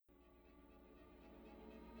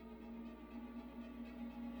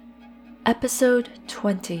Episode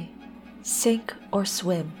 20, Sink or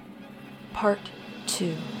Swim, Part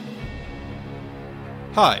 2.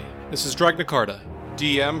 Hi, this is Dragnacarta,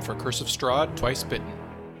 DM for Curse of Strahd, Twice Bitten.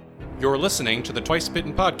 You're listening to the Twice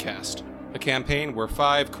Bitten podcast, a campaign where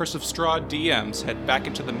 5 Curse of Strahd DMs head back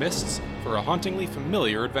into the mists for a hauntingly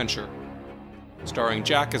familiar adventure. Starring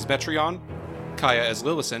Jack as Metreon, Kaya as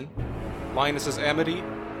Lillison, Linus as Amity,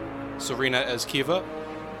 Serena as Kiva,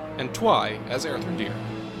 and Twy as Erthrendir.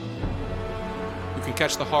 You can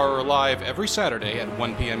catch the horror live every Saturday at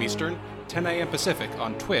 1 p.m. Eastern, 10 a.m. Pacific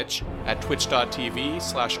on Twitch at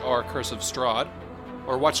twitch.tv/rcurseofstrahd,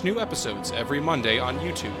 or watch new episodes every Monday on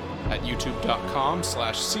YouTube at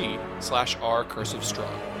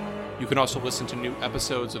youtube.com/c/rcurseofstrahd. You can also listen to new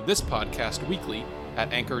episodes of this podcast weekly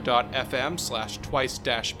at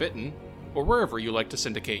anchor.fm/twice-bitten, or wherever you like to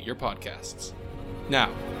syndicate your podcasts.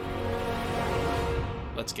 Now,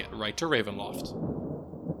 let's get right to Ravenloft.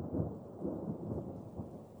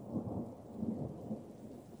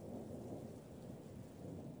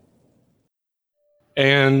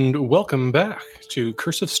 And welcome back to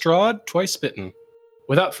Curse of Strahd, Twice Bitten.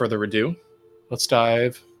 Without further ado, let's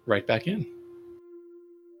dive right back in.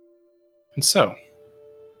 And so,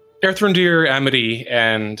 Erthrendir, Amity,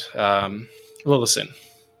 and Lillison,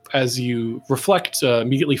 as you reflect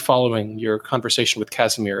immediately following your conversation with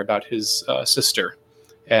Casimir about his sister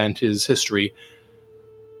and his history,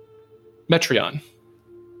 Metreon,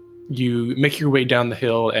 you make your way down the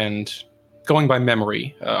hill and, going by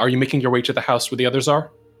memory, are you making your way to the house where the others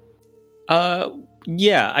are?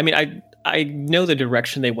 Yeah. I mean, I know the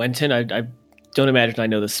direction they went in. I don't imagine I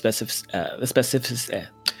know the specifics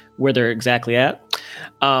where they're exactly at.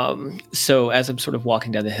 So as I'm sort of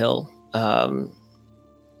walking down the hill, I'll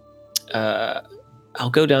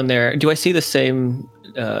go down there. Do I see the same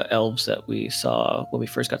elves that we saw when we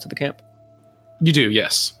first got to the camp? You do,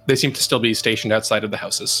 yes. They seem to still be stationed outside of the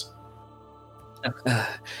houses.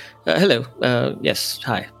 Hello. Yes,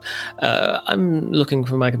 hi. I'm looking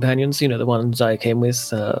for my companions, the ones I came with,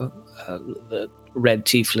 the red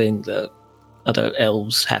tiefling, the other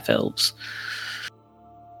elves, half-elves.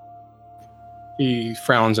 He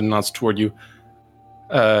frowns and nods toward you.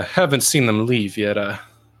 Haven't seen them leave yet.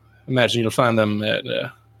 Imagine you'll find them at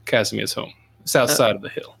Casimir's home, south side of the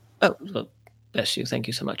hill. Oh, well, bless you. Thank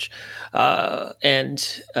you so much.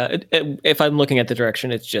 And if I'm looking at the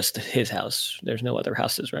direction, it's just his house. There's no other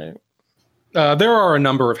houses, right? There are a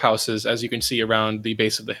number of houses, as you can see, around the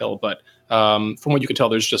base of the hill, but from what you can tell,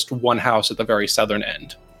 there's just one house at the very southern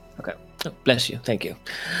end. Okay. Oh, bless you. Thank you.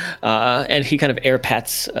 And he kind of air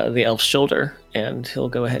pats the elf's shoulder, and he'll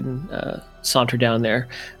go ahead and saunter down there.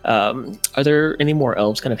 Are there any more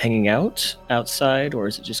elves kind of hanging out outside, or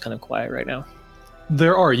is it just kind of quiet right now?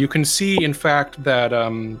 There are. You can see, in fact, that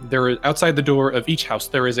there is, outside the door of each house,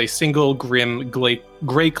 there is a single grim,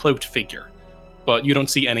 gray-cloaked figure. But you don't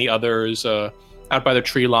see any others out by the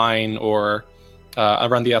tree line or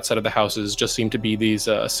around the outside of the houses. Just seem to be these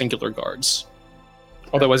singular guards.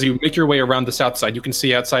 Although as you make your way around the south side, you can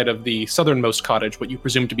see outside of the southernmost cottage, what you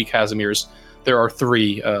presume to be Casimir's, there are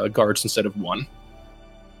 3 guards instead of 1.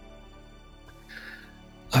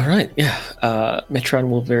 All right, yeah. Metron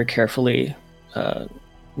will very carefully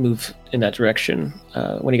move in that direction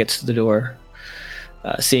when he gets to the door,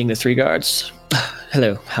 seeing the 3 guards.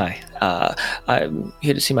 Hello, hi. I'm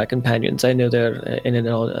here to see my companions. I know they're in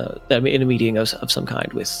a meeting of some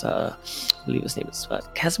kind with, I believe his name is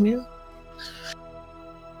Casimir?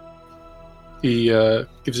 He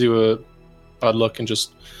gives you a odd look and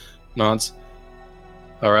just nods.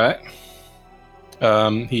 All right.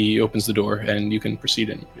 He opens the door, and you can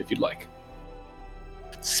proceed in if you'd like.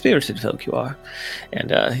 Spirited folk you are.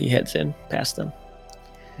 And he heads in past them.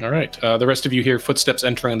 All right. The rest of you hear footsteps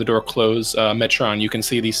entering, the door close. Metron, you can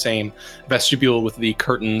see the same vestibule with the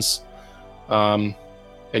curtains. And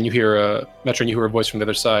you hear, Metron, you hear a voice from the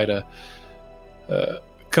other side.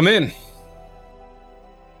 Come in.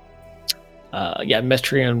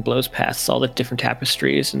 Metron blows past all the different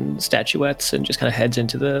tapestries and statuettes and just kind of heads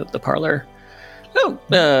into the parlor. Oh,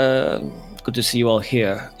 good to see you all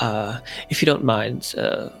here. If you don't mind,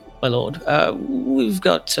 my lord, we've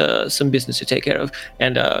got some business to take care of.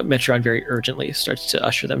 And Metron very urgently starts to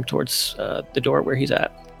usher them towards the door where he's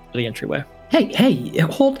at, the entryway. Hey,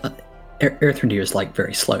 hold on. Erthrendir's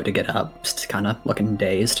very slow to get up, just kind of looking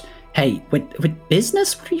dazed. Hey, with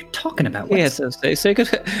business? What are you talking about? Yes, say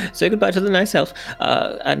goodbye to the nice elf.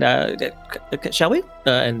 Shall we?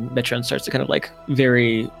 And Metron starts to kind of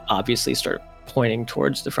very obviously start pointing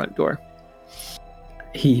towards the front door.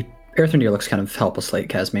 Erthrendir looks kind of helplessly at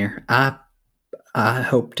Casimir. I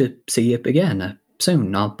hope to see you again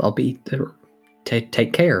soon. I'll be there.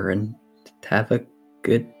 Take care, and have a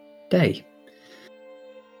good day.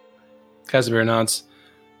 Casimir nods.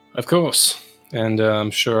 Of course. And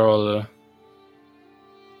I'm sure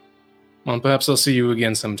well, perhaps I'll see you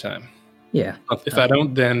again sometime. Yeah. If I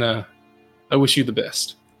don't, then I wish you the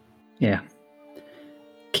best. Yeah.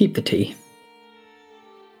 Keep the tea.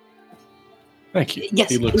 Thank you. Yes.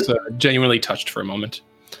 He looks genuinely touched for a moment.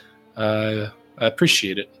 I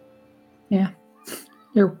appreciate it. Yeah.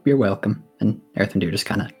 You're welcome. And Earthendeer just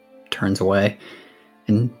kind of turns away.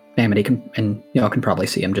 And Amity can probably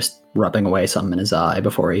see him just rubbing away something in his eye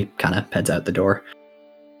before he kind of heads out the door.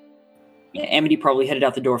 Yeah, Amity probably headed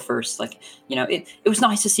out the door first. Like, it was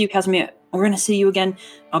nice to see you, Casimir. We're going to see you again.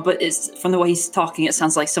 But from the way he's talking, it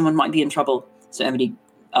sounds like someone might be in trouble. So Amity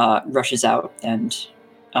rushes out and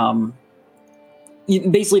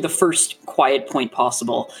basically the first quiet point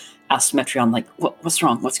possible asks Metreon, like, what's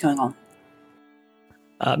wrong? What's going on?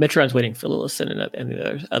 Metreon's waiting for Lillison and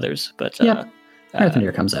the others, but...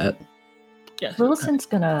 Earthendeer comes out. Yeah. Lillison's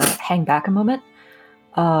gonna hang back a moment,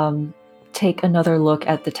 take another look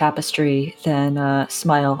at the tapestry, then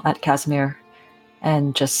smile at Casimir,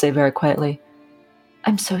 and just say very quietly,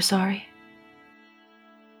 "I'm so sorry."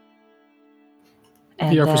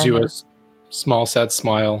 And He offers you a small, sad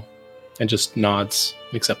smile and just nods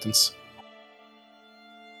acceptance.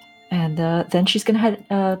 And then she's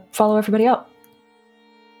gonna follow everybody out.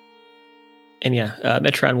 And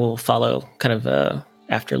Metron will follow kind of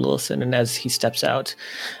after Lillison, and as he steps out,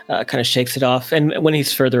 kind of shakes it off. And when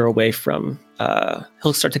he's further away from,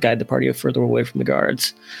 he'll start to guide the party further away from the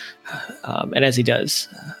guards. And as he does,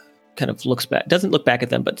 kind of looks back, doesn't look back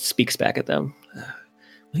at them, but speaks back at them.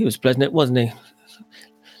 He was pleasant, wasn't he?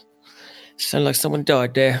 Sounded like someone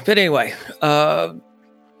died there. But anyway, so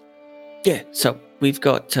we've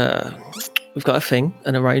got a thing,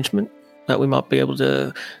 an arrangement that we might be able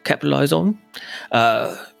to capitalize on.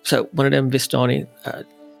 So one of them Vistani,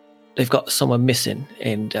 they've got someone missing,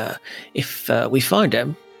 and if we find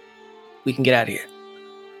them, we can get out of here.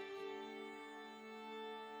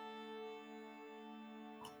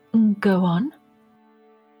 Go on.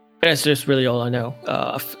 That's just really all I know.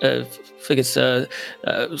 I think it's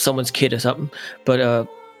someone's kid or something, but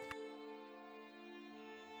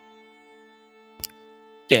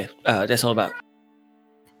that's all about.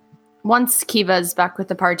 Once Kiva's back with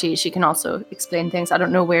the party, she can also explain things. I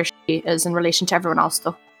don't know where she is in relation to everyone else,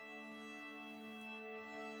 though.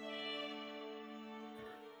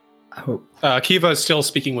 Kiva is still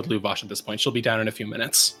speaking with Luvash at this point. She'll be down in a few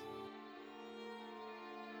minutes.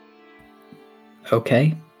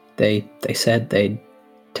 Okay. They said they'd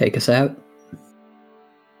take us out.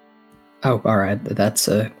 Oh, all right. That's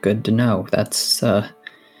good to know. That's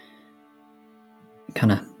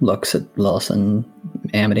kind of looks at Lillis and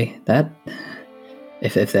Amity. That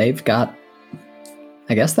if they've got,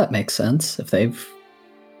 I guess that makes sense. If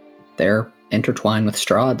they're intertwined with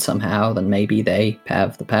Strahd somehow, then maybe they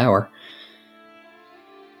have the power.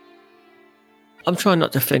 I'm trying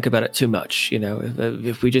not to think about it too much.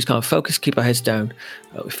 If we just kind of focus, keep our heads down,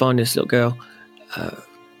 we find this little girl.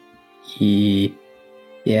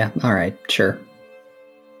 Yeah. All right. Sure.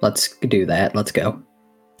 Let's do that. Let's go.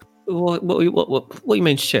 What do you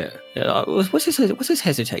mean, sure? What's this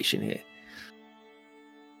hesitation here?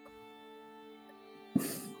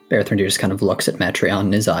 Berthrandi just kind of looks at Metreon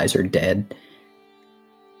and his eyes are dead.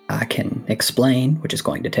 I can explain, which is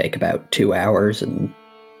going to take about 2 hours,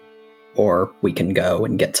 or we can go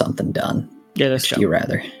and get something done. Yeah, let's Which go. do you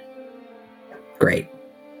rather? Great.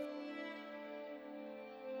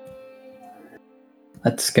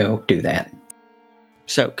 Let's go do that.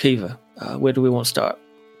 So, Kiva, where do we want to start?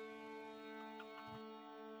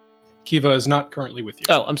 Kiva is not currently with you.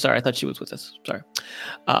 Oh, I'm sorry. I thought she was with us. Sorry.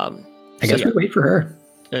 I guess we wait for her.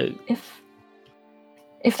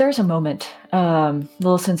 If there's a moment,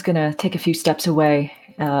 Lillison's gonna take a few steps away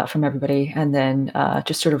from everybody, and then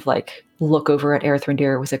just sort of like look over at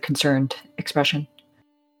Erithrindir with a concerned expression.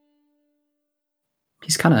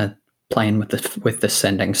 He's kind of playing with the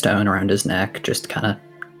sending stone around his neck, just kind of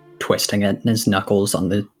twisting it, and his knuckles on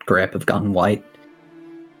the grip have gone white.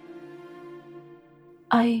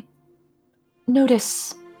 I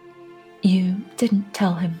notice you didn't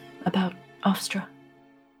tell him about Ofstra.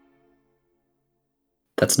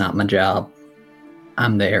 That's not my job.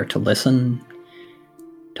 I'm there to listen,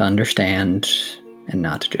 to understand, and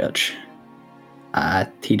not to judge.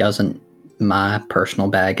 He doesn't. My personal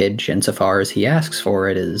baggage, insofar as he asks for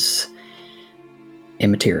it, is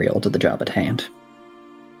immaterial to the job at hand.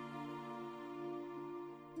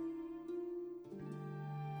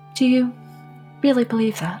 Do you really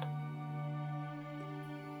believe that?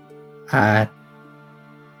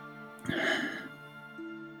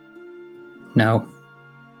 No.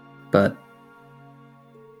 But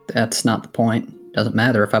that's not the point. Doesn't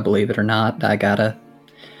matter if I believe it or not. I gotta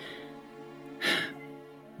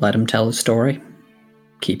let him tell his story.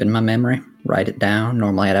 Keep it in my memory. Write it down.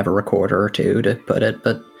 Normally I'd have a recorder or two to put it,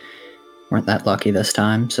 but weren't that lucky this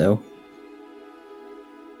time, so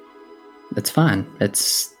it's fine.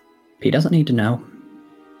 He doesn't need to know.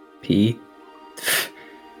 He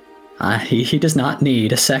does not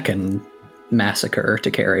need a second massacre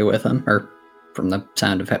to carry with him, or from the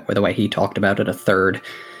sound of it, the way he talked about it, a third.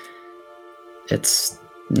 It's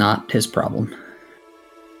not his problem.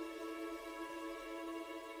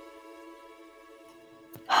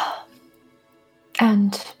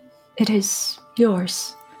 And it is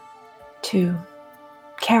yours to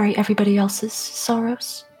carry everybody else's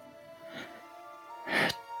sorrows?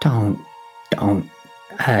 Don't.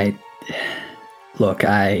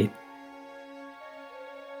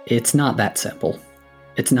 It's not that simple.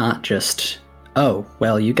 It's not just, oh,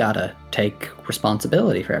 well, you gotta take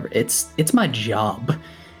responsibility for everything. It's my job.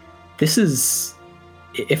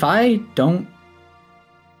 If I don't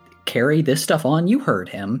carry this stuff on, you heard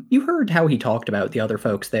him. You heard how he talked about the other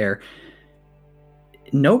folks there.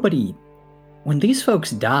 When these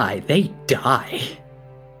folks die, they die.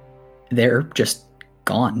 They're just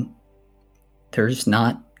gone. There's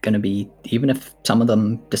not going to be, even if some of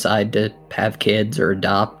them decide to have kids or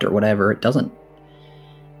adopt or whatever,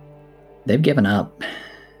 they've given up.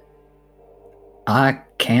 I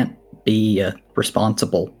can't be a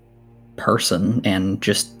responsible person and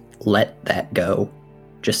just let that go.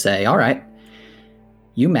 Just say, all right,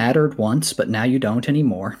 you mattered once, but now you don't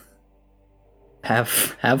anymore. Have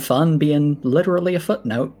fun being literally a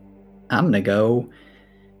footnote. I'm going to go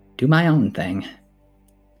do my own thing.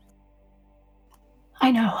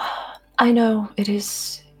 I know it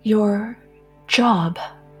is your job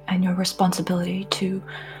and your responsibility to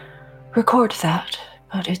record that,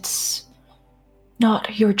 but it's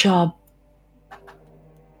not your job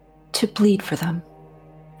to bleed for them.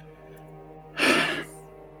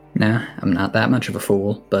 Nah, I'm not that much of a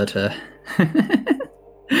fool, but,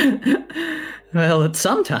 well,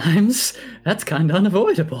 sometimes that's kind of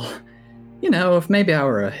unavoidable. You know, if maybe I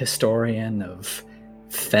were a historian of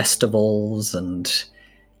festivals and,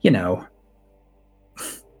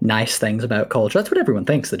 nice things about culture, that's what everyone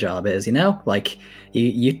thinks the job is, Like,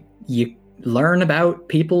 you learn about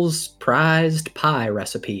people's prized pie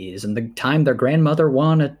recipes and the time their grandmother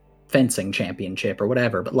won a fencing championship or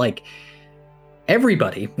whatever, but, like,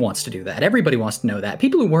 everybody wants to do that. Everybody wants to know that.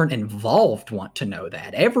 People who weren't involved want to know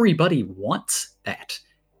that. Everybody wants that.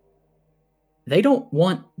 They don't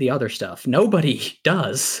want the other stuff. Nobody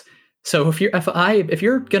does. So if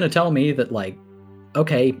you're gonna tell me that, like,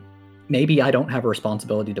 okay, maybe I don't have a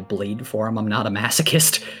responsibility to bleed for him, I'm not a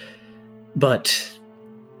masochist, but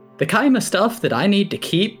the kind of stuff that I need to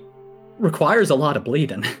keep requires a lot of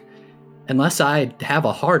bleeding. Unless I have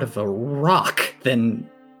a heart of a rock, then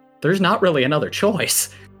there's not really another choice.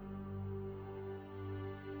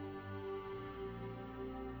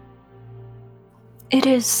 It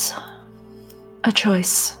is a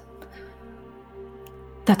choice.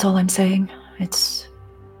 That's all I'm saying. It's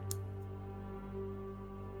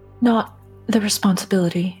not the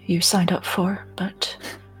responsibility you signed up for, but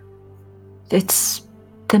it's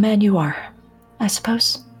the man you are, I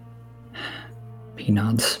suppose. He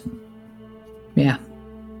nods. Yeah.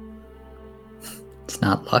 It's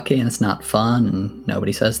not lucky and it's not fun and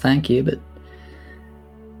nobody says thank you, but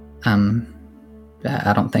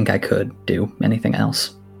I don't think I could do anything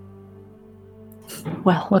else.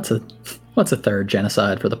 Well, what's a third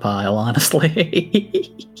genocide for the pile, honestly?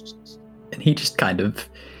 And he just kind of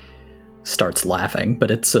starts laughing,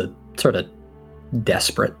 but it's a sort of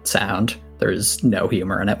desperate sound. There's no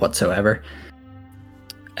humor in it whatsoever.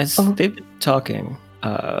 As they've been talking,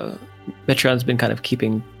 Metron's been kind of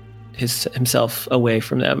keeping himself away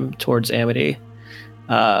from them towards Amity,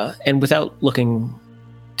 and without looking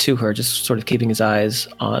to her, just sort of keeping his eyes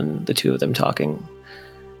on the two of them talking,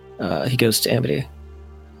 he goes to Amity.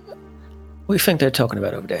 What do you think they're talking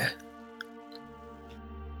about over there?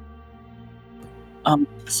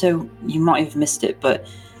 So you might have missed it,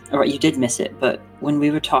 or you did miss it, but when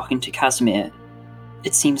we were talking to Casimir,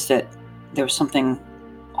 it seems that there was something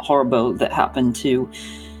horrible that happened to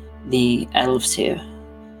the elves here.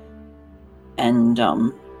 And,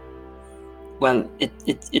 well,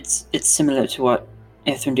 it's similar to what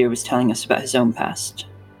Earthrendir was telling us about his own past.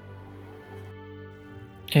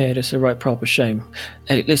 Yeah, that's a right proper shame.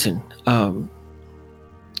 Hey, listen,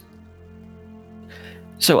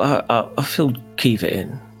 so I filled Kiva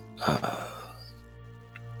in,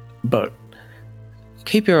 but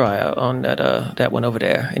keep your eye out on that one over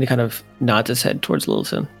there. And he kind of nods his head towards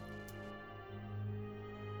Littleton.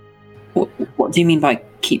 What do you mean by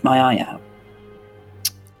keep my eye out?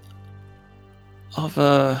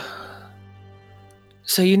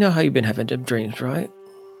 So you know how you've been having them dreams, right?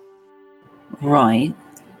 Right.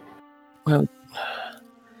 Well,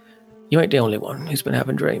 you ain't the only one who's been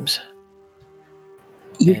having dreams.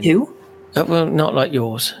 You too? Well, not like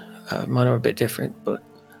yours. Mine are a bit different, but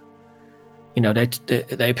you know,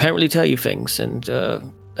 they apparently tell you things, and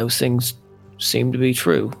those things seem to be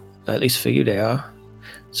true. At least for you, they are.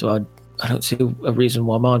 So I don't see a reason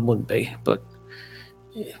why mine wouldn't be. But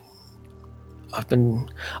yeah,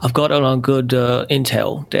 I've got it on good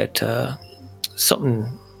intel that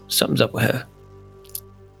something's up with her.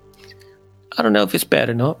 I don't know if it's bad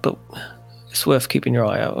or not, but it's worth keeping your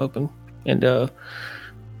eye out open. And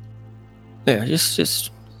yeah,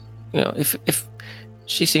 just you know, if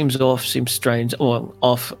she seems strange, or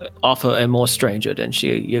off and more stranger than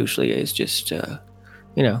she usually is, just you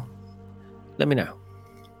know, let me know.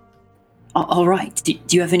 All right. Do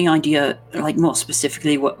you have any idea, like, more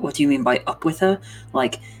specifically, what do you mean by up with her?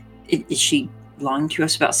 Like, is she lying to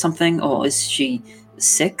us about something, or is she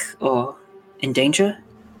sick or in danger?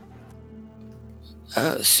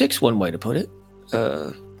 Sick's one way to put it.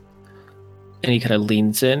 And he kind of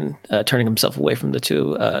leans in, turning himself away from the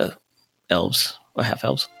two elves, or half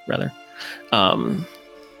elves, rather.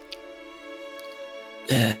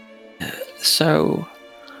 So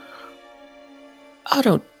I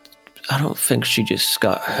don't think she just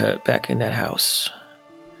got hurt back in that house.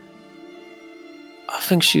 I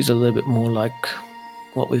think she's a little bit more like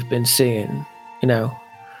what we've been seeing, you know.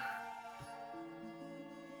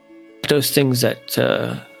 Those things that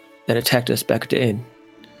attacked us back at the inn.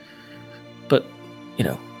 But, you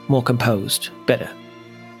know, more composed, better.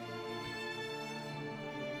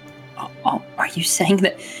 Are you saying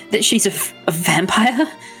that she's a vampire?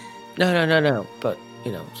 No. But,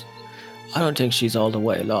 you know, I don't think she's all the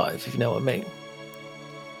way alive, if you know what I mean.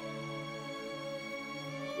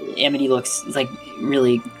 Amity looks like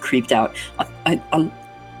really creeped out.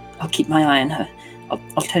 I'll keep my eye on her.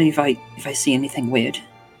 I'll tell you if I see anything weird.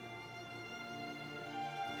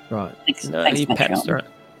 Right. Thanks, He pats her.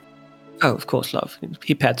 Oh, of course, love.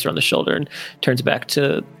 He pats her on the shoulder and turns back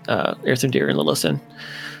to Earthendeer and Lillison.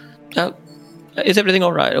 Oh, is everything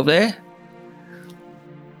all right over there?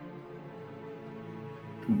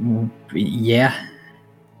 Yeah.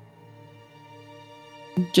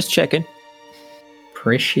 Just checking.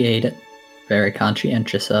 Appreciate it. Very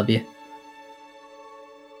conscientious of you.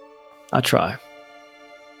 I'll try.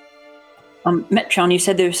 Metron, you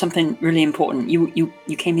said there was something really important. You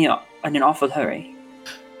came here in an awful hurry.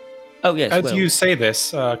 Oh, yes. As you say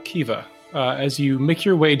this, Kiva, as you make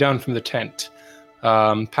your way down from the tent,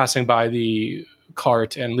 passing by the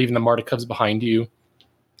cart and leaving the Mardicubs behind you,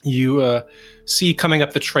 you see coming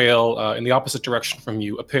up the trail in the opposite direction from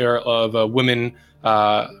you a pair of women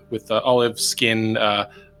with olive skin,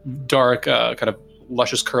 dark, kind of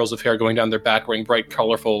luscious curls of hair going down their back, wearing bright,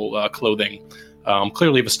 colorful clothing.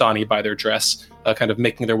 Clearly Vistani by their dress, kind of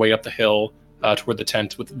making their way up the hill toward the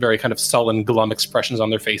tent with very kind of sullen, glum expressions on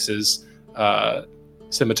their faces,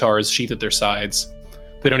 scimitars sheathed at their sides.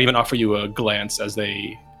 They don't even offer you a glance as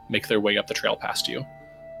they make their way up the trail past you.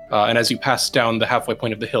 And as you pass down the halfway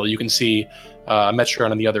point of the hill, you can see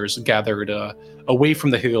Metron and the others gathered away from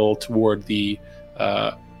the hill toward the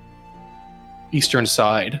eastern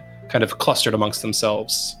side, kind of clustered amongst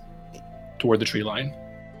themselves toward the tree line.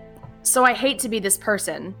 So I hate to be this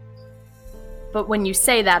person, but when you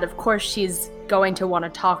say that, of course she's going to want to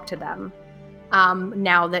talk to them.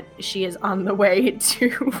 Now that she is on the way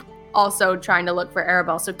to also trying to look for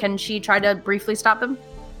Arabelle. So can she try to briefly stop him?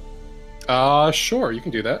 Sure, you can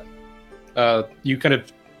do that. You kind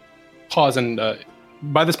of pause and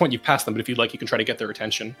by this point you've passed them, but if you'd like, you can try to get their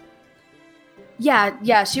attention.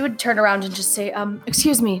 Yeah, she would turn around and just say,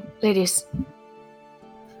 excuse me, ladies.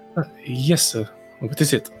 Yes, sir. What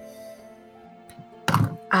is it?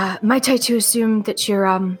 Might I to assume that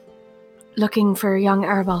you're, looking for young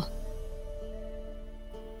Arabelle?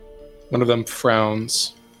 One of them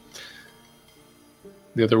frowns.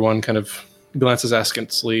 The other one kind of glances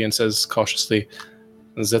askantly and says cautiously,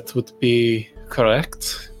 that would be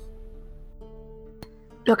correct?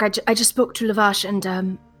 Look, I just spoke to Lavash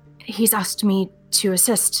and, he's asked me to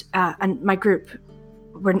assist, and my group.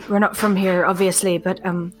 We're not from here, obviously, but,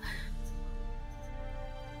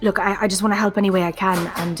 look, I just want to help any way I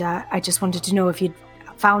can, and I just wanted to know if you'd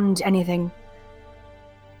found anything.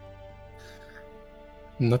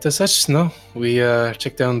 Not as such, no. We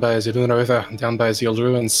checked down by the Luna River, down by the old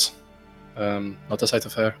ruins. Not a sight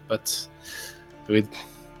of her, but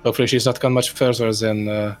Hopefully she's not gone much further than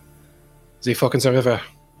the fork in the river.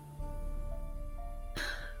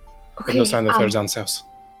 Okay. But no sign of her down south.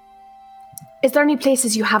 Is there any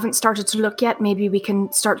places you haven't started to look yet? Maybe we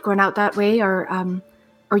can start going out that way, or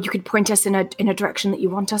you could point us in a direction that you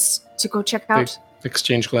want us to go check out. They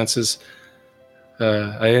exchange glances.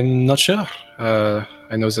 I am not sure.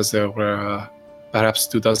 I know that there were perhaps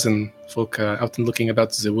 2,000 folk out and looking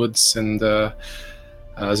about the woods and the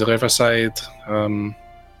riverside.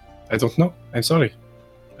 I don't know. I'm sorry.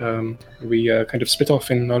 We kind of split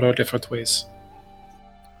off in all our different ways.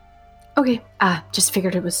 Okay. Just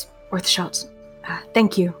figured it was worth a shot.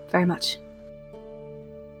 Thank you very much.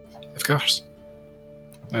 Of course.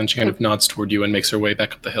 And she kind of nods toward you and makes her way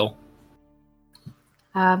back up the hill.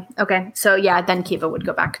 Okay. So yeah, then Kiva would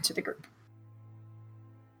go back to the group.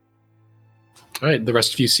 All right. The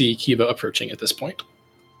rest of you see Kiva approaching at this point.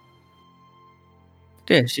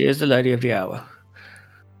 There she is, the lady of the hour.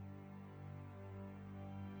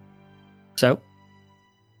 So?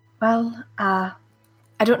 Well, I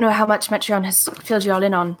don't know how much Metreon has filled you all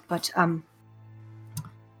in on, but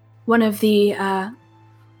one of the, I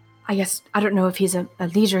guess, I don't know if he's a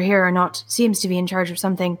leader here or not, seems to be in charge of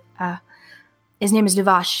something. His name is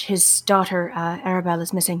Luvash. His daughter, Arabelle,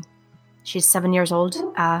 is missing. She's 7 years old.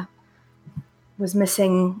 Was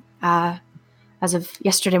missing as of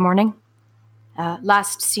yesterday morning.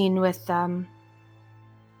 Last seen with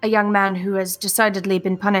a young man who has decidedly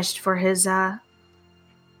been punished for his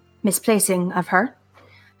misplacing of her.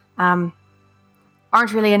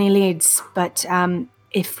 Aren't really any leads, but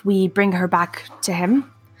if we bring her back to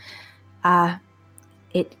him,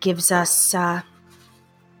 it gives us a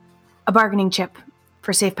bargaining chip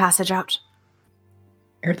for safe passage out.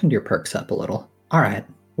 Earthendeer perks up a little. All right,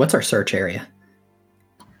 what's our search area?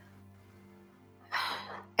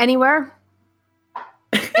 Anywhere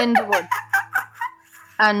in the wood.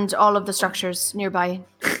 And all of the structures nearby.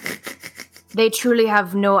 They truly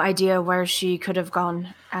have no idea where she could have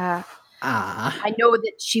gone. I know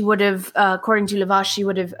that she would have, according to Lavash, she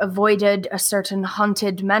would have avoided a certain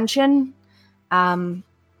haunted mansion.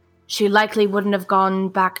 She likely wouldn't have gone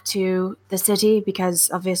back to the city because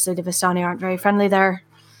obviously the Vistani aren't very friendly there.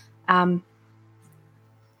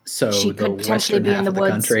 So she the could potentially western be half in the of the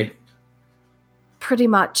woods. country. Pretty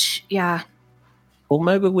much, yeah. Or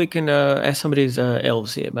maybe we can ask some of these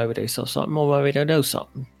elves here. Maybe they saw something, or maybe they know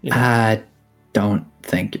something. You know? I don't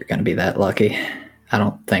think you're going to be that lucky. I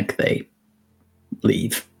don't think they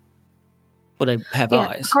leave. Well, they have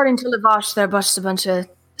eyes. According to Lavash, they're just a bunch of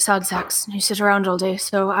sad sacks who sit around all day,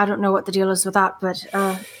 so I don't know what the deal is with that, but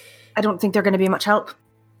I don't think they're going to be much help.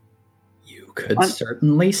 You could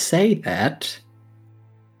certainly say that.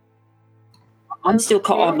 I'm still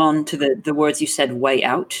caught on to the words you said, way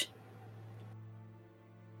out.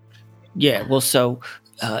 Yeah, well, so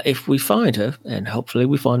if we find her, and hopefully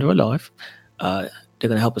we find her alive, they're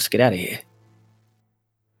going to help us get out of here.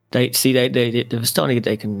 The Vistani,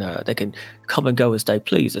 they can come and go as they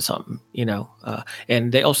please or something, you know.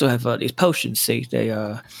 And they also have these potions. See, they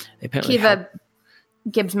apparently. Kiva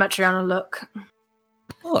gives Metreon a look.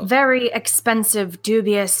 Oh. Very expensive,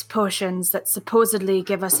 dubious potions that supposedly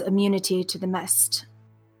give us immunity to the mist.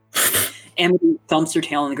 Amity thumps her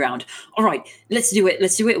tail on the ground. All right, let's do it.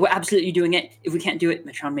 We're absolutely doing it. If we can't do it,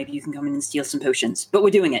 Metron, maybe you can come in and steal some potions. But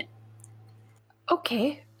we're doing it.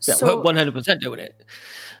 Okay, Yeah, so we're 100% doing it.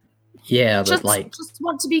 Yeah, but just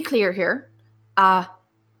want to be clear here.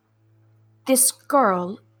 This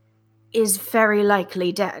girl is very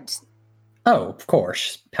likely dead. Oh, of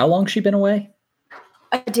course. How long's she been away?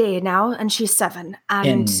 A day now, and she's 7.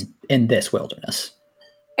 And in this wilderness.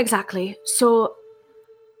 Exactly. So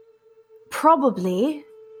probably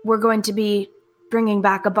we're going to be bringing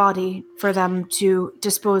back a body for them to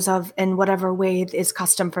dispose of in whatever way is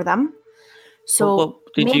custom for them. So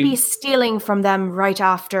maybe stealing from them right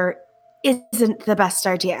after isn't the best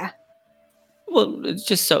idea. Well, it's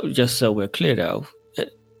just so we're clear, though.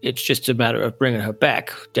 It's just a matter of bringing her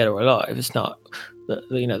back, dead or alive. It's not,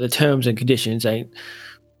 the terms and conditions ain't.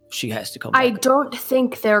 She has to come back. I don't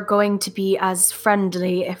think they're going to be as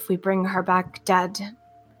friendly if we bring her back dead.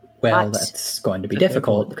 Well, that's going to be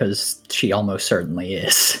difficult because she almost certainly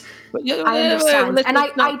is. I understand, and I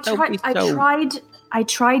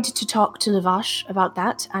tried to talk to Lavash about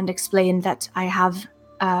that and explain that I have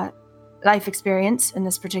life experience in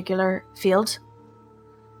this particular field.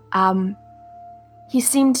 He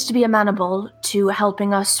seemed to be amenable to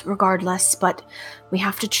helping us regardless, but we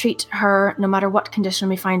have to treat her, no matter what condition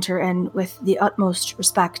we find her in, with the utmost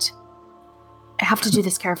respect. I have to do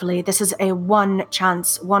this carefully. This is a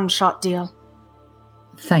one-chance, one-shot deal.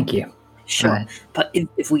 Thank you. Sure, but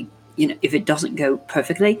if we if it doesn't go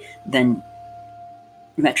perfectly, then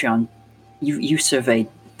Metreon, you surveyed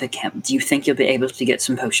the camp. Do you think you'll be able to get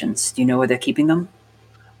some potions? Do you know where they're keeping them?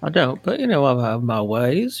 I don't, but I have my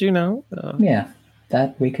ways. Yeah,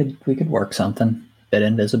 that we could work something. Bit of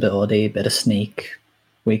invisibility, bit of sneak.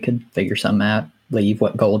 We could figure something out. Leave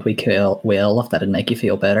what gold we will, if that'd make you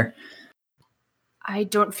feel better. I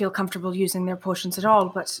don't feel comfortable using their potions at all,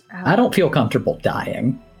 but... I don't feel comfortable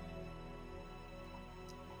dying.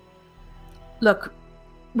 Look,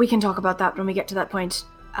 we can talk about that when we get to that point.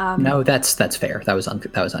 No, that's fair. That was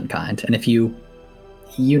unkind. And if you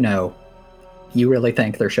really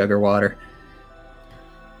think they're sugar water?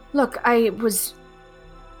 Look, I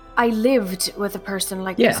lived with a person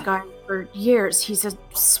like this guy for years. He's a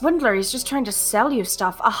swindler. He's just trying to sell you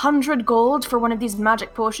stuff. 100 gold for one of these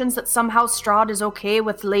magic potions that somehow Strahd is okay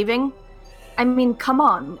with leaving? I mean, come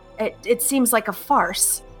on. It seems like a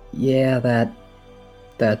farce. Yeah,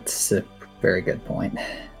 that's a very good point.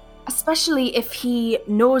 Especially if he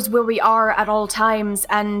knows where we are at all times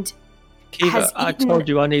and Kiva, I told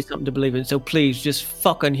you I need something to believe in, so please just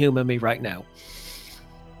fucking humor me right now.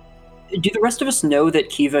 Do the rest of us know that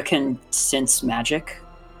Kiva can sense magic?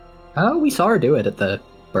 Oh, we saw her do it at the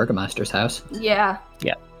Burgomaster's house. Yeah.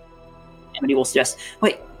 Yeah. Amity will suggest,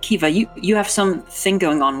 wait, Kiva, you have some thing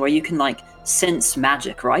going on where you can, sense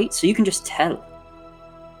magic, right? So you can just tell.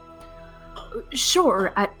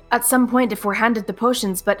 Sure, at some point if we're handed the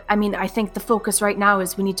potions, but I mean, I think the focus right now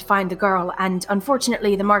is we need to find the girl, and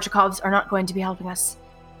unfortunately the Marjakovs are not going to be helping us.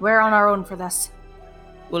 We're on our own for this.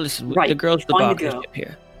 Well, listen, right. The girl's the Find the barkeep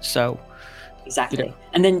here, so... Exactly.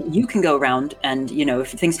 And then you can go around and,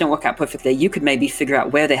 if things don't work out perfectly, you could maybe figure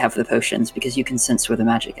out where they have the potions because you can sense where the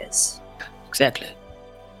magic is. Exactly.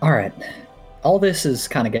 All right. All this is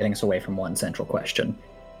kind of getting us away from one central question.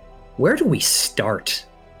 Where do we start?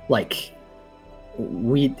 Unless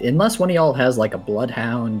one of y'all has a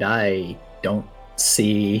bloodhound, I don't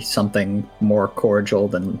see something more cordial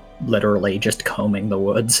than literally just combing the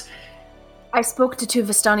woods. I spoke to 2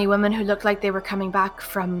 Vistani women who looked like they were coming back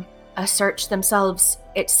from a search themselves.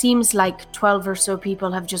 It seems like 12 or so people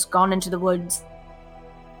have just gone into the woods.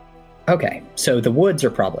 Okay, so the woods are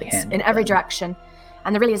probably handled in every then. direction,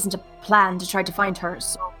 and there really isn't a plan to try to find her,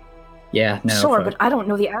 so... Yeah, no. Sure, but I don't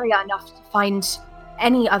know the area enough to find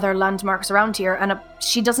any other landmarks around here, and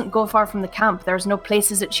she doesn't go far from the camp. There's no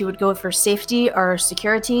places that she would go for safety or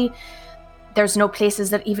security. There's no places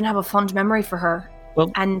that even have a fond memory for her.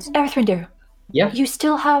 Well, and Erthrinder, Yeah. you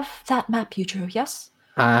still have that map you drew, yes?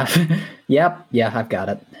 Yep, yeah, I've got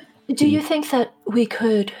it. Do you think that we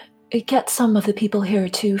could get some of the people here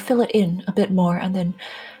to fill it in a bit more and then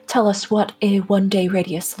tell us what a one-day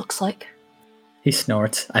radius looks like? He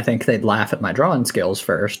snorts. I think they'd laugh at my drawing skills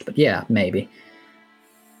first, but yeah, maybe.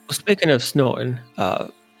 Well, speaking of snorting,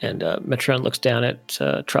 and Metron looks down at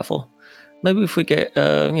Truffle. Maybe if we get,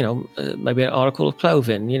 maybe an article of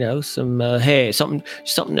clothing, some hair,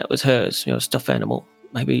 something that was hers, stuffed animal.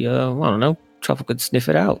 Maybe, I don't know, Truffle could sniff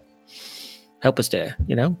it out. Help us there,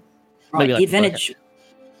 Right, Maybe the advantage...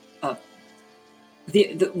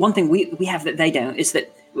 The one thing we have that they don't is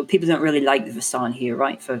that people don't really like the Vastan here,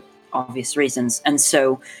 right, for obvious reasons. And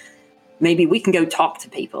so maybe we can go talk to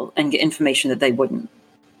people and get information that they wouldn't.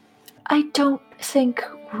 I don't think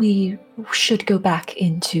we should go back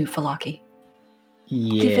into Falaki.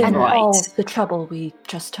 Yeah. Given Right. all the trouble we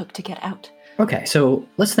just took to get out. Okay, so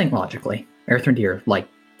let's think logically. Erthrindir,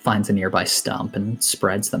 finds a nearby stump and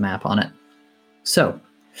spreads the map on it. So,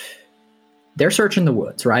 they're searching the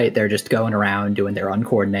woods, right? They're just going around doing their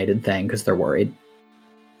uncoordinated thing because they're worried.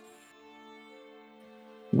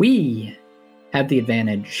 We have the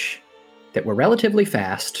advantage that we're relatively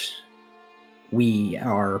fast. We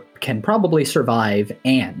can probably survive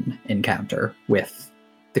an encounter with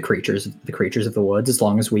the creatures of the woods as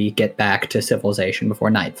long as we get back to civilization before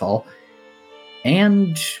nightfall.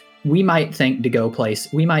 And we might think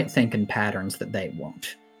we might think in patterns that they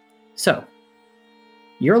won't. So,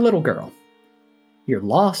 you're a little girl. You're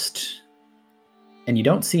lost, and you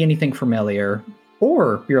don't see anything familiar,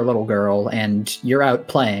 or you're a little girl and you're out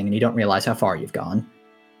playing and you don't realize how far you've gone.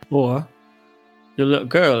 Or you're a little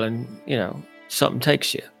girl and, something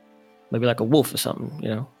takes you. Maybe like a wolf or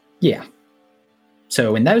something, Yeah.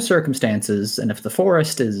 So in those circumstances, and if the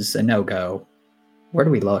forest is a no-go, where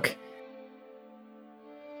do we look?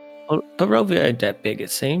 Well, Barovia ain't that big,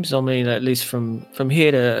 it seems. I mean, at least from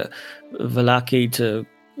here to Valaki to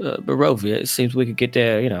Barovia, it seems we could get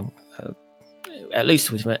there, at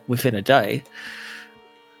least within a day.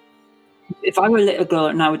 If I were a little girl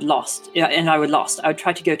and I would I would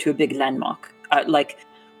try to go to a big landmark,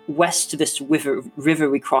 west to this river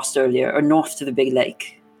we crossed earlier, or north to the big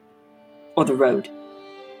lake. or the road?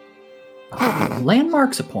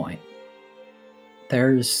 Landmark's a point.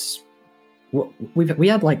 There's... We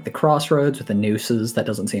had, like, the crossroads with the nooses. That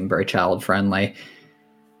doesn't seem very child-friendly.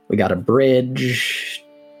 We got a bridge.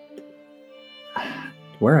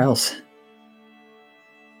 Where else?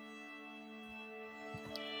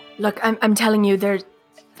 Look, I'm telling you, there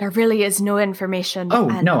really is no information. Oh,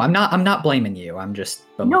 no, I'm not blaming you. I'm just...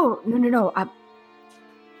 No.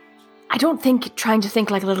 I don't think trying to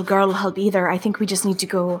think like a little girl will help either. I think we just need to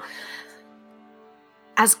go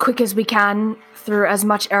as quick as we can through as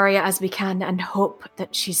much area as we can and hope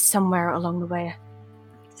that she's somewhere along the way.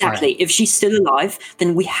 Exactly. Right. If she's still alive,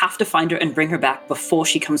 then we have to find her and bring her back before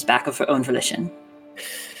she comes back of her own volition.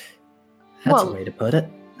 That's a way to put it.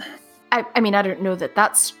 I mean, I don't know that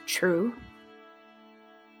that's true.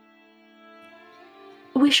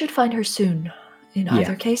 We should find her soon, in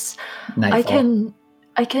either case. Nightfall.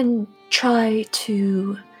 I can try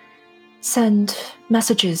to send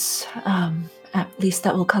messages. At least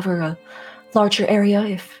that will cover a larger area.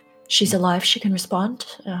 If she's alive, she can respond.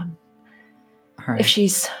 All right. If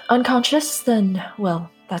she's unconscious, then, well,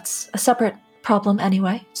 that's a separate problem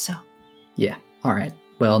anyway, so. Yeah, all right.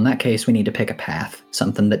 Well, in that case, we need to pick a path.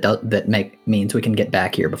 Something that means we can get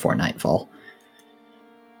back here before nightfall.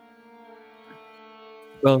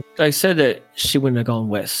 Well, I said that she wouldn't have gone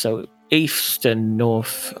west, so east and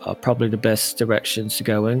north are probably the best directions to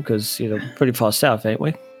go in, because, pretty far south, ain't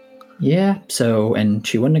we? Yeah, so, and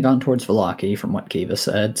she wouldn't have gone towards Vallaki, from what Kiva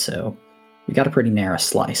said, so we got a pretty narrow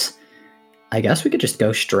slice. I guess we could just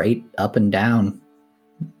go straight up and down.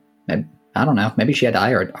 I don't know, maybe she had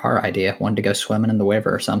our idea, wanted to go swimming in the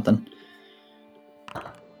river or something.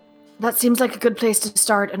 That seems like a good place to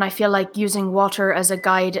start, and I feel like using water as a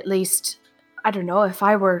guide, at least, I don't know, if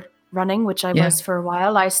I were running, which I was for a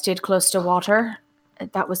while, I stayed close to water.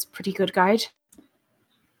 That was a pretty good guide.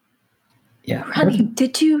 Yeah. Honey,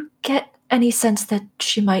 did you get any sense that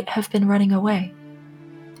she might have been running away?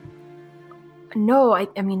 No,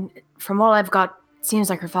 I mean, from all I've got, it seems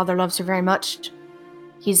like her father loves her very much.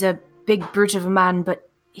 He's a big brute of a man, but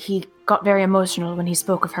he got very emotional when he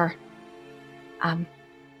spoke of her. And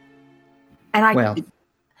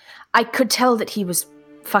I could tell that he was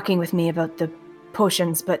fucking with me about the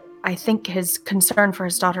potions, but I think his concern for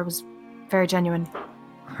his daughter was very genuine.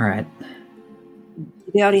 All right.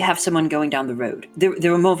 They already have someone going down the road.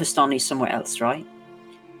 There were more Vistani somewhere else, right?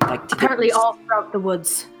 Apparently all throughout the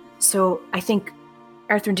woods. So I think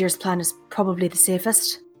Earthrendeer's plan is probably the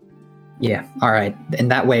safest. Yeah, all right.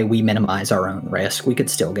 And that way we minimize our own risk. We could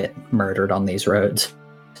still get murdered on these roads.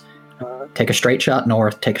 Take a straight shot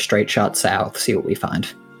north, take a straight shot south, see what we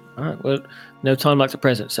find. All right, well, no time like the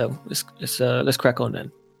present, so let's crack on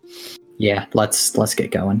then. Yeah, let's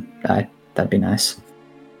get going. That'd be nice.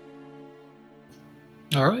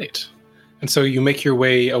 All right. And so you make your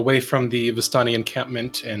way away from the Vistani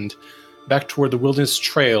encampment and back toward the wilderness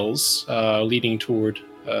trails leading toward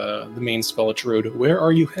the main Spellage Road. Where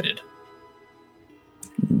are you headed?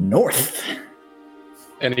 North.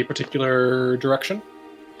 Any particular direction?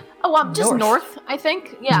 Oh, just north, I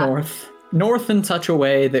think. Yeah. North in such a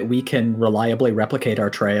way that we can reliably replicate our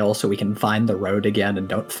trail so we can find the road again and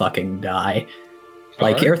don't fucking die.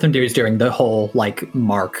 Like, Earthrendeer is doing the whole,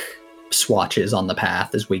 mark swatches on the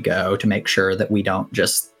path as we go to make sure that we don't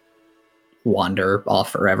just wander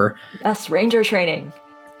off forever. That's ranger training.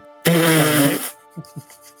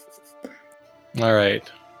 All right.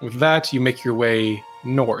 With that, you make your way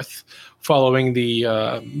north, following the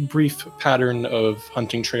brief pattern of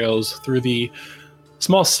hunting trails through the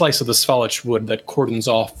small slice of the Svalich wood that cordons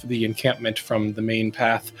off the encampment from the main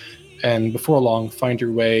path, and before long find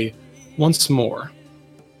your way once more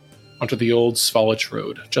onto the old Svalich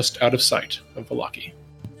Road, just out of sight of Vallaki.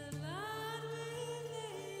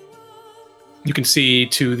 You can see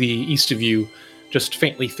to the east of you, just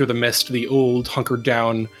faintly through the mist, the old,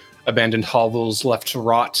 hunkered-down, abandoned hovels left to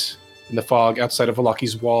rot in the fog outside of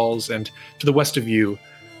Valaki's walls, and to the west of you,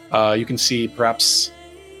 you can see perhaps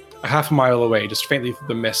a half a mile away, just faintly through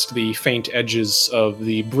the mist, the faint edges of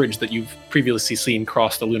the bridge that you've previously seen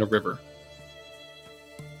cross the Luna River.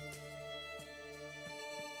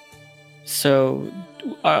 So,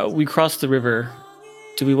 we crossed the river.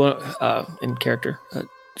 Do we want, in character,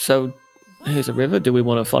 so here's a river, do we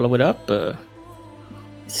want to follow it up?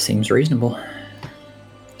 Seems reasonable.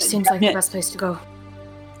 Seems like the best place to go.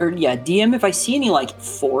 DM, if I see any,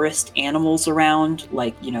 forest animals around,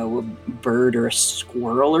 a bird or a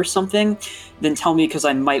squirrel or something, then tell me, because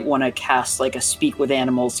I might want to cast, a speak with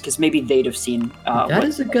animals, because maybe they'd have seen... that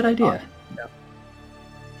is a good idea.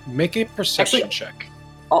 Make a perception check.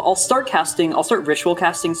 I'll start casting. I'll start ritual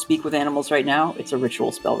casting Speak with Animals right now. It's a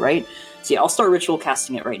ritual spell, right? So yeah, I'll start ritual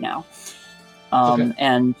casting it right now. Okay.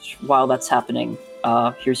 And while that's happening,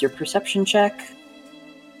 here's your perception check.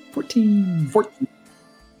 14. 14.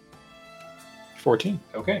 14.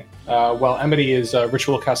 Okay. While Amity is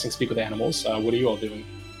ritual casting Speak with Animals, what are you all doing?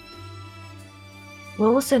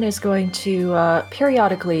 Lillison is going to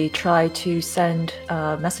periodically try to send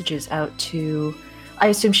messages out to. I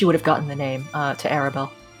assume she would have gotten the name to Arabelle.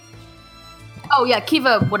 Oh yeah,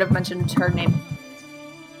 Kiva would have mentioned her name.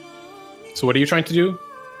 So what are you trying to do?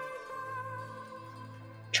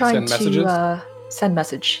 Trying Send messages? to send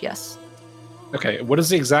message. Yes. Okay. What is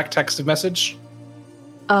the exact text of message?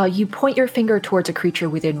 You point your finger towards a creature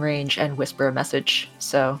within range and whisper a message.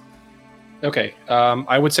 So. Okay.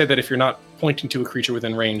 I would say that if you're not pointing to a creature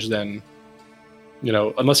within range, then,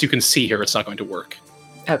 unless you can see her, it's not going to work.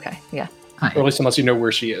 Okay. Yeah. Or at least unless you know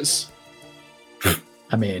where she is.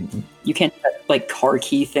 I mean, You can't do that, like, car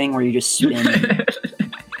key thing where you just spin.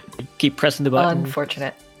 Keep pressing the button.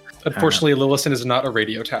 Unfortunate. Unfortunately, Lillison is not a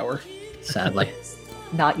radio tower. sadly.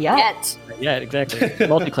 Not yet. Yet. Yeah, exactly.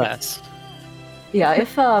 Multi-class. Yeah.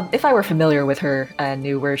 If I were familiar with her and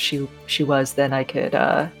knew where she was, then I could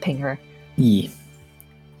ping her. Yeah.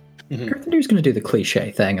 Mhm. Gertrude's going to do the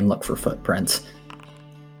cliche thing and look for footprints.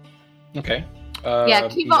 Okay. Yeah,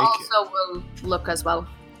 Kiva make- also will look as well.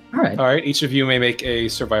 All right. All right. Each of you may make a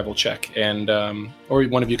survival check, and or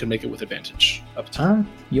one of you can make it with advantage. Up to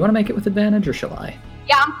You want to make it with advantage, or shall I?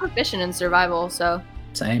 Yeah, I'm proficient in survival, so.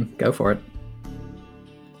 Same. Go for it.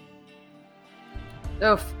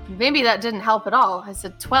 Oof, maybe that didn't help at all. I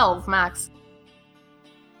said 12 max.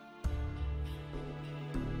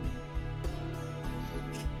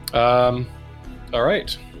 All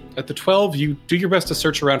right. At the 12, you do your best to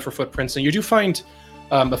search around for footprints, and you do find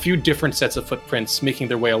a few different sets of footprints making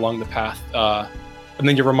their way along the path. And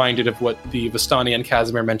then you're reminded of what the Vistani and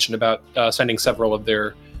Casimir mentioned about sending several of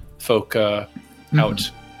their folk out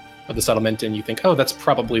of the settlement, and you think, oh, that's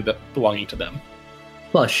probably belonging to them.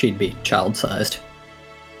 Plus, she'd be child-sized.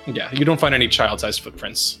 Yeah, you don't find any child-sized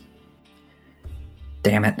footprints.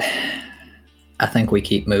 Damn it. I think we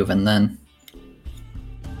keep moving then.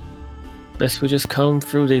 Best we just comb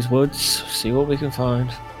through these woods, see what we can find.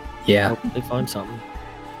 Yeah, Hopefully find something.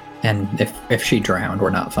 and if she drowned, we're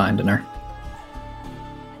not finding her.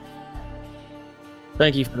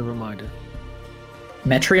 Thank you for the reminder.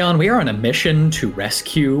 Metreon, we are on a mission to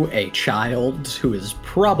rescue a child who is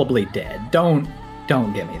probably dead. Don't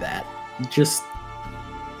give me that. Just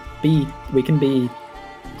we can be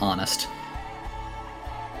honest.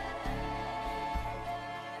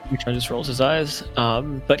 Metron just rolls his eyes,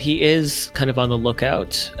 but he is kind of on the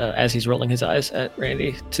lookout as he's rolling his eyes at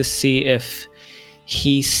Randy to see if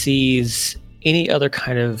he sees any other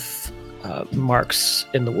kind of marks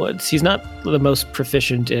in the woods. He's not the most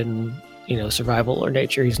proficient in survival or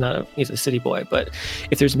nature. He's a city boy, but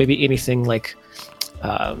if there's maybe anything like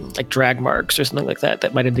drag marks or something like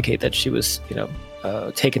that might indicate that she was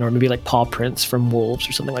taken, or maybe like paw prints from wolves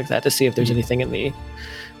or something like that, to see if there's anything in the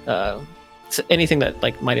anything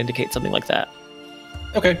that might indicate something like that.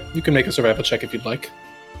 Okay, you can make a survival check if you'd like.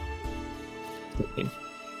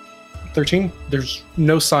 13? There's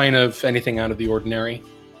no sign of anything out of the ordinary.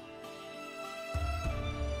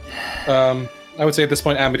 I would say at this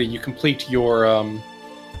point, Amity, you complete your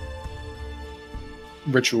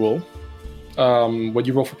ritual. What'd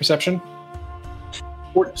you roll for perception?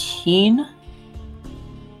 14.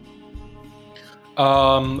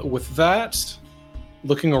 With that,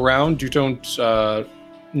 looking around, you don't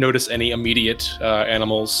notice any immediate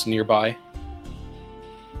animals nearby.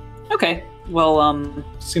 Okay. Well,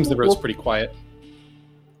 Seems the road's pretty quiet.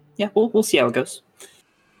 yeah, we'll see how it goes.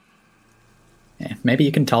 Yeah, maybe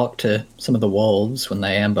you can talk to some of the wolves when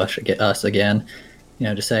they ambush us again.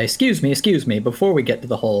 To say, excuse me, before we get to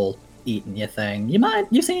the whole eating you thing.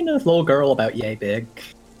 You seen a little girl about yay big?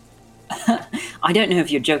 I don't know if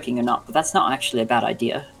you're joking or not, but that's not actually a bad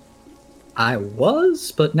idea. I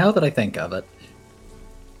was, but now that I think of it.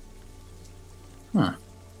 Huh.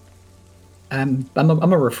 I'm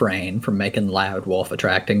a refrain from making loud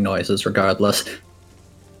wolf-attracting noises regardless.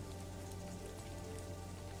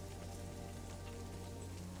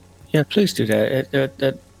 Yeah, please do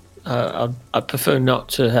that. I'd prefer not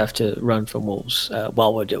to have to run from wolves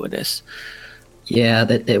while we're doing this. Yeah,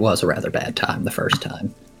 it was a rather bad time the first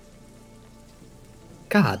time.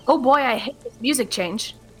 God, Oh boy, I hate this music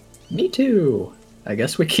change. me too. I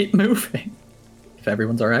guess we keep moving. If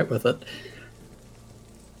everyone's alright with it.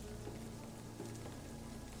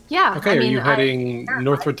 Yeah. Okay, are you heading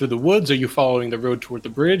northward through the woods? Are you following the road toward the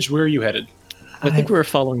bridge? Where are you headed? I think we're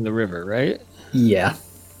following the river, right? Yeah.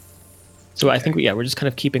 So I think we're just kind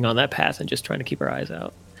of keeping on that path and just trying to keep our eyes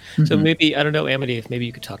out. So maybe, I don't know, Amity, if maybe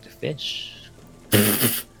you could talk to fish.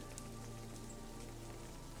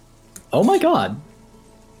 Oh my god.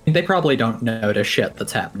 They probably don't notice shit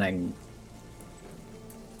that's happening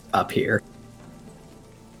up here.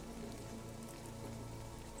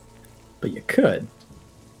 But you could.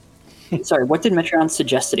 Sorry, what did Metron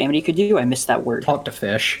suggest that Amity could do? I missed that word. Talk to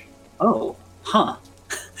fish. Oh, huh.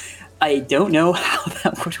 I don't know how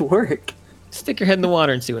that would work. Stick your head in the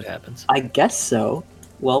water and see what happens. I guess so.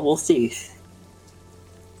 Well, we'll see.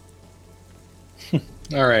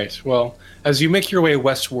 All right. Well, as you make your way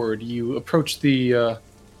westward, you approach the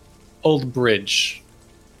old bridge,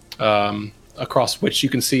 across which you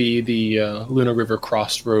can see the Luna River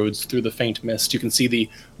crossroads through the faint mist. You can see the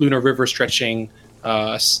Luna River stretching,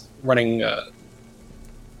 running, I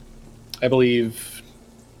believe,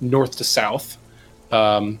 north to south,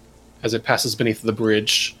 as it passes beneath the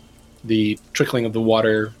bridge. The trickling of the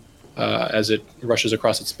water as it rushes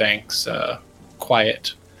across its banks,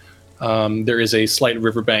 quiet. There is a slight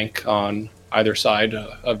riverbank on either side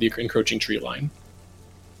of the encroaching tree line.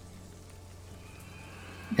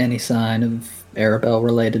 Any sign of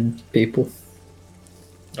Arabelle-related people?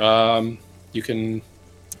 You can,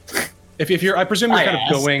 if you're, I presume you're kind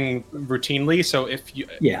asked. of going routinely. So if you're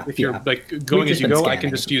Yeah. like going We've as just you been go, I scanning can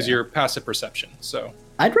just it, use yeah. your passive perception. So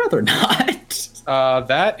I'd rather not.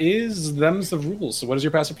 them's the rules. So what is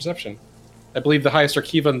your passive perception? I believe the highest are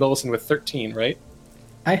Kiva and Lillison with 13, right?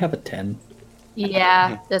 I have a 10.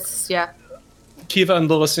 Yeah, that's Kiva and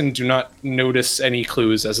Lillison do not notice any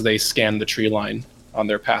clues as they scan the tree line on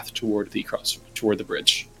their path toward the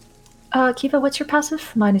bridge. Kiva, what's your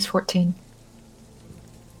passive? Mine is 14.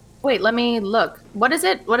 Wait, let me look. What is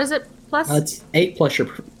it? What is it plus? It's 8 plus your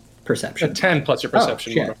A perception. 10 plus your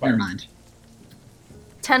perception oh, shit, modifier. Never mind.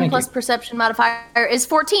 10 thank plus you. perception modifier is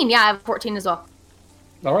 14. Yeah, I have 14 as well.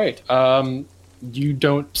 All right. You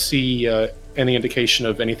don't see any indication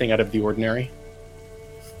of anything out of the ordinary.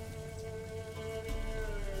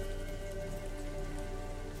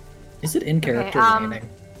 Is it in character Okay,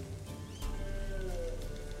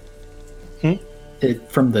 raining?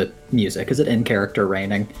 From the music, is it in character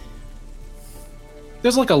raining?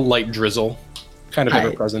 There's like a light drizzle, kind of ever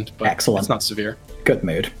Right. present, but Excellent. it's not severe. Good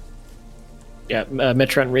mood. Yeah,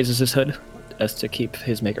 Metron raises his hood as to keep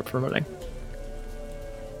his makeup from running.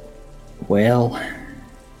 Well,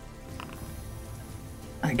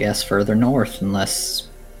 I guess further north, unless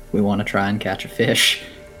we want to try and catch a fish.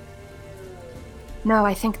 No,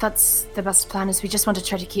 I think that's the best plan. Is we just want to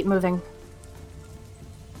try to keep moving.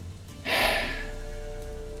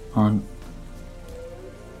 On.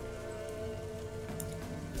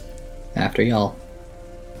 After y'all.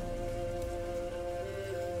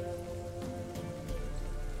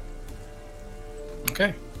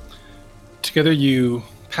 Okay. Together you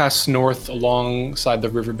pass north alongside the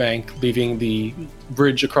riverbank, leaving the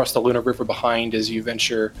bridge across the Luna River behind as you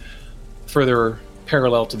venture further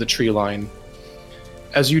parallel to the tree line.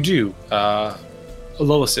 As you do,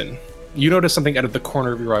 Lillison, you notice something out of the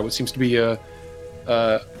corner of your eye, what seems to be a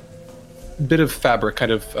bit of fabric,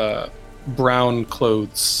 kind of brown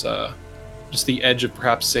clothes, just the edge of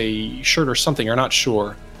perhaps a shirt or something, you're not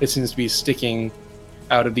sure. It seems to be sticking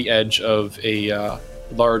out of the edge of a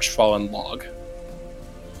large fallen log.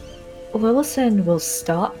 Lillison will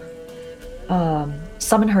stop,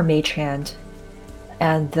 summon her mage hand,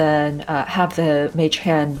 and then have the mage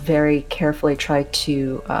hand very carefully try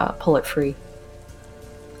to pull it free.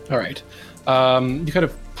 All right. You kind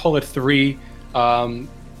of pull it free. The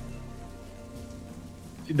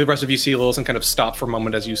rest of you see Lillison kind of stop for a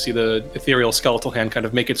moment as you see the ethereal skeletal hand kind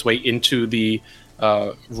of make its way into the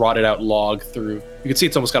rotted out log through. You can see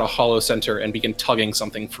it's almost got a hollow center and begin tugging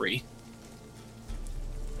something free.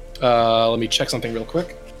 Let me check something real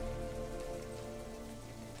quick.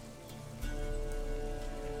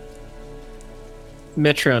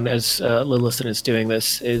 Metron, as Lillison is doing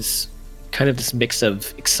this, is kind of this mix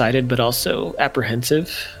of excited but also apprehensive,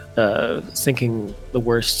 thinking the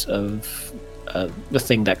worst of the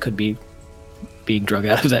thing that could be being drug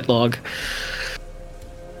out of that log.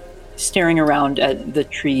 Staring around at the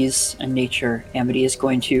trees and nature, Amity is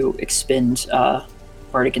going to expend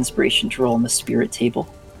Bardic Inspiration to roll on the Spirit table.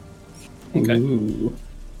 Okay. Ooh.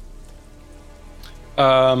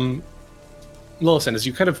 Lillison, as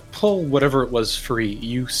you kind of pull whatever it was free,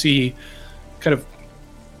 you see kind of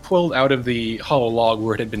pulled out of the hollow log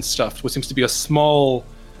where it had been stuffed what seems to be a small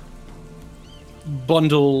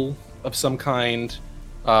bundle of some kind,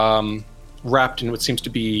 wrapped in what seems to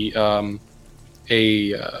be a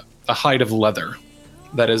hide of leather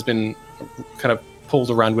that has been kind of pulled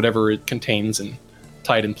around whatever it contains and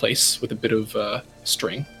tied in place with a bit of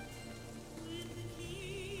string.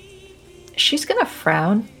 She's gonna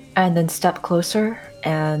frown and then step closer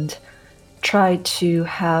and try to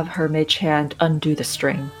have her mage hand undo the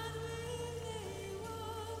string.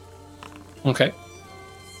 Okay.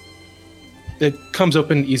 It comes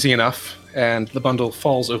open easy enough, and the bundle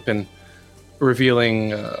falls open, revealing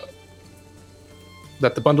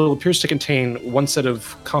that the bundle appears to contain one set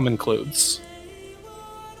of common clothes.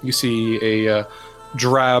 You see a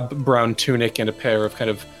drab brown tunic and a pair of kind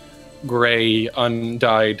of gray,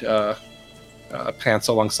 undyed pants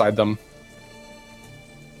alongside them.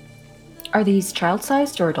 Are these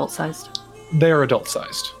child-sized or adult-sized? They are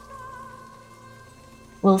adult-sized.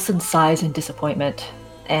 Wilson sighs in disappointment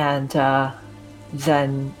and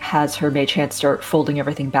then has her mage hand start folding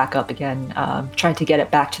everything back up again, trying to get it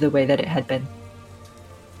back to the way that it had been.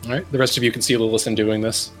 All right, the rest of you can see Lillison doing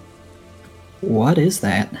this. What is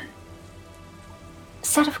that?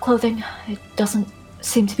 Set of clothing. It doesn't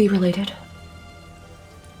seem to be related.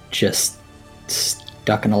 Just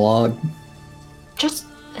stuck in a log? Just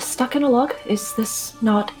stuck in a log? Is this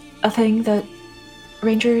not a thing that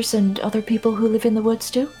rangers and other people who live in the woods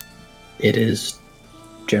do? It is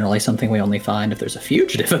generally something we only find if there's a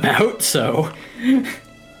fugitive about, so...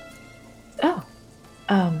 Oh.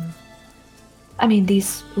 I mean,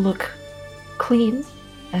 these look clean,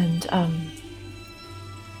 and,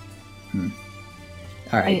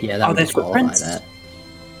 Alright, yeah, that Are would there disqualify footprints? that.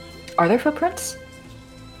 Are there footprints?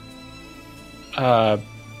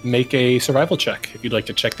 Make a survival check if you'd like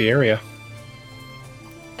to check the area.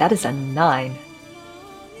 That is a 9.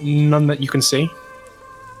 None that you can see.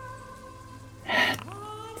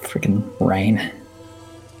 Freaking rain.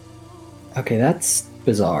 Okay, that's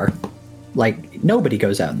bizarre. Like, nobody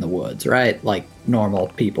goes out in the woods, right? Like, normal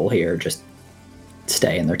people here just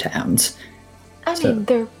stay in their towns. I mean,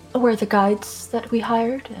 they're were the guides that we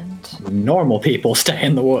hired, and... Normal people stay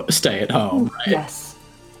in the stay at home, right? Yes.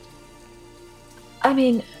 I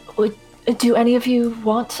mean, do any of you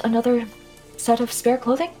want another set of spare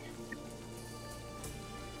clothing?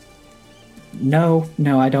 No,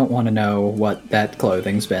 I don't want to know what that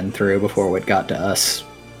clothing's been through before it got to us.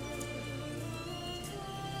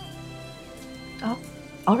 Oh,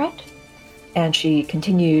 all right. And she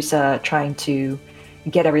continues trying to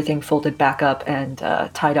get everything folded back up and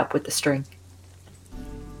tied up with the string.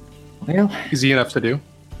 Well, Easy enough to do.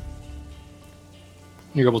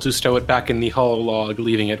 You're able to stow it back in the hollow log,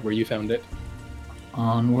 leaving it where you found it.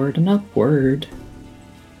 onward and upward.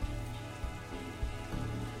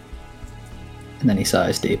 And then he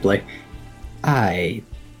sighs deeply.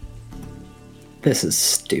 This is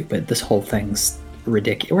stupid. This whole thing's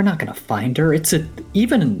ridiculous. We're not gonna find her.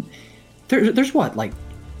 There's what, like,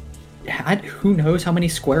 who knows how many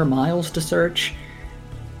square miles to search?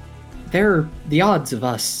 The odds of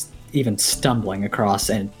us even stumbling across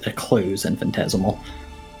a clue's infinitesimal.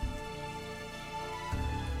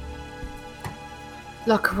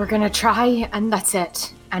 Look, we're gonna try, and that's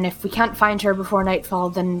it. And if we can't find her before nightfall,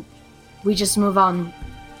 then we just move on.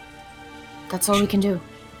 That's all we can do.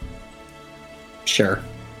 Sure.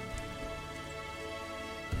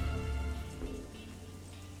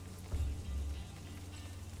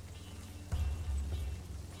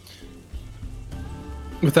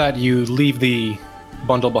 With that, you leave the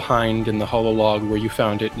bundle behind in the hollow log where you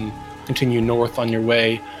found it and continue north on your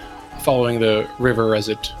way, following the river as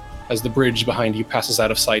the bridge behind you passes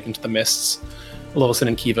out of sight into the mists. Lillison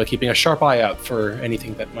and Kiva keeping a sharp eye out for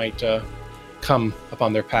anything that might come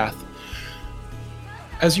upon their path.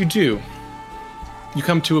 As you do, you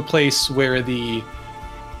come to a place where the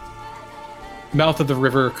mouth of the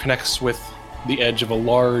river connects with the edge of a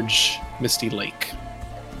large, misty lake.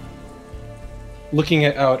 Looking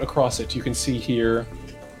out across it, you can see here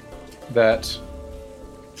that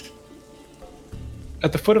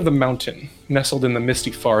at the foot of the mountain, nestled in the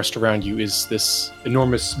misty forest around you, is this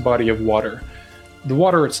enormous body of water. The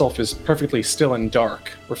water itself is perfectly still and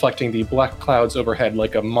dark, reflecting the black clouds overhead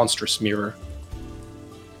like a monstrous mirror.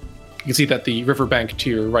 You can see that the riverbank to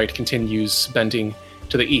your right continues bending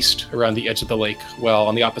to the east around the edge of the lake, while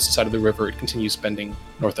on the opposite side of the river it continues bending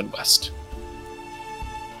north and west.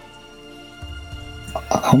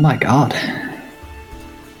 Oh my god.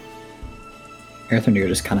 Earthendeer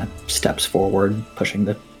just kind of steps forward, pushing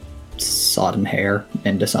the sodden hair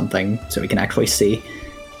into something so he can actually see.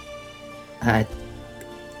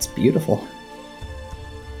 It's beautiful.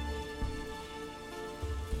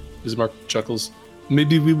 Bismarck chuckles.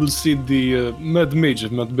 Maybe we will see the Mad Mage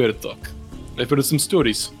of Mount Bertok. I've heard some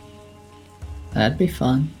stories. That'd be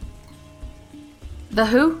fun. The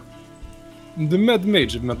who? The Mad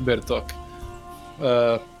Mage of Mount Bertok.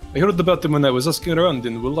 I heard about them when I was asking around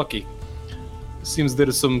in Wallaki. Seems there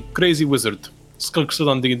is some crazy wizard skulks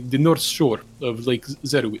on the north shore of Lake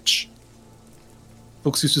Zerwich.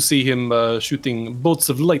 Folks used to see him shooting bolts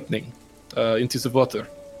of lightning into the water.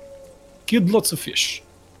 Killed lots of fish.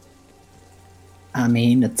 I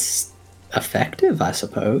mean, it's effective, I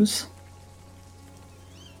suppose.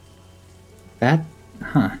 That,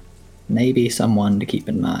 maybe someone to keep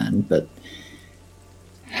in mind, but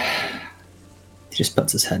he just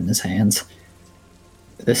puts his head in his hands.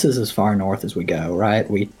 This is as far north as we go, right?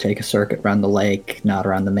 We take a circuit around the lake, not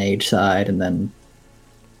around the mage side, and then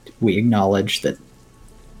we acknowledge that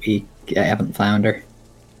we haven't found her.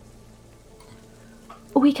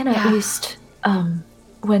 We can at least,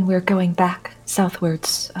 when we're going back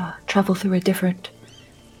southwards, travel through a different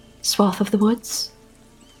swath of the woods.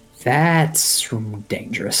 That's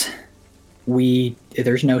dangerous.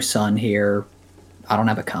 There's no sun here. I don't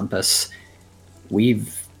have a compass. We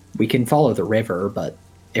can follow the river, but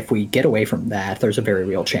if we get away from that, there's a very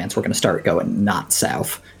real chance we're going to start going not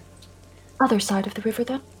south. Other side of the river,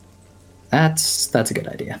 then? That's a good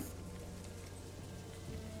idea.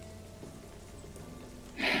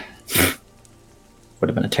 Would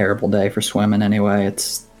have been a terrible day for swimming anyway.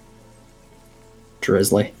 It's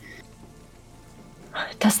drizzly.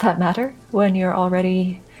 Does that matter when you're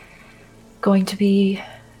already going to be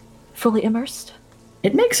fully immersed?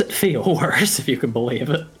 It makes it feel worse, if you can believe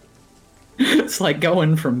it. It's like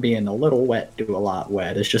going from being a little wet to a lot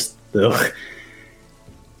wet. It's just, ugh.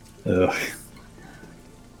 Ugh.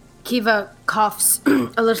 Kiva coughs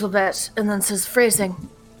a little bit and then says, phrasing.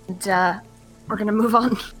 And we're going to move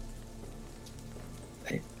on.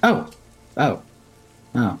 Oh.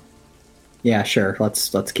 Yeah, sure. Let's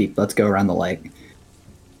go around the lake.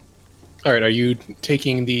 All right, are you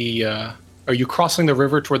taking are you crossing the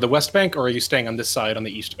river toward the west bank, or are you staying on this side on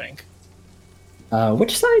the east bank?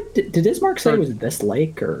 Which side? Did Ismark say was this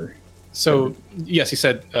lake, or? So, yes, he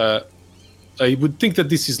said, I would think that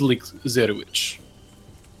this is Lake Zerwich.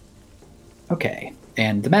 Okay,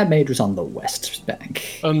 and the Mad Mage was on the west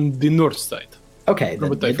bank. On the north side. Okay,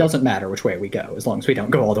 then it doesn't matter which way we go, as long as we don't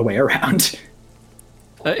go all the way around.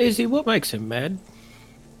 Izzy, what makes him mad?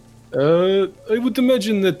 I would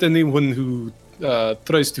imagine that anyone who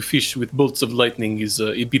tries to fish with bolts of lightning is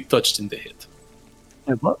a bit touched in the head.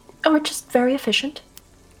 What? Or just very efficient.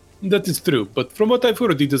 That is true, but from what I've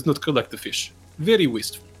heard, he does not collect the fish. Very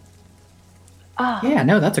wasteful. Yeah,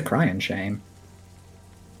 no, that's a crying shame.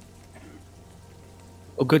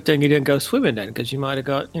 Well, good thing you didn't go swimming then, because you might have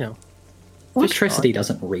got, Electricity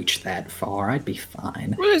doesn't reach that far. I'd be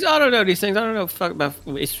fine. Well, I don't know these things. I don't know fuck about.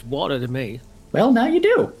 It's water to me. Well, now you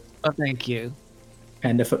do. Oh, thank you.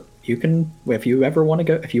 And if you ever want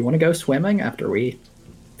to go swimming after we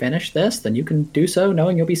finish this, then you can do so,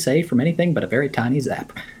 knowing you'll be safe from anything but a very tiny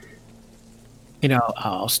zap.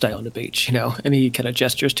 I'll stay on the beach. And he kind of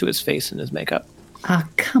gestures to his face and his makeup. Ah,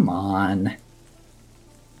 come on.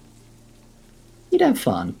 You'd have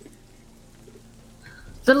fun.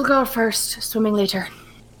 Little girl first, swimming later.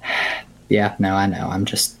 Yeah, no, I know. I'm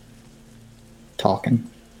just talking.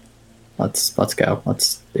 Let's go.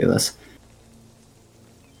 Let's do this.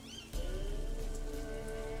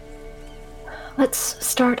 Let's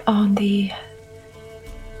start going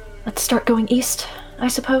east, I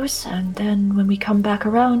suppose, and then when we come back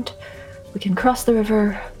around, we can cross the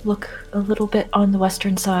river, look a little bit on the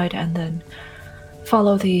western side, and then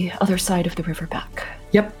follow the other side of the river back.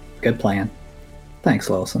 Yep, good plan.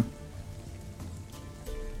 Thanks, Wilson.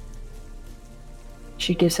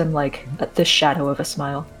 She gives him, the shadow of a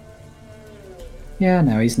smile. Yeah,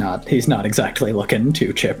 no, he's not exactly looking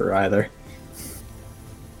too chipper either.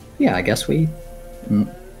 Yeah, I guess we go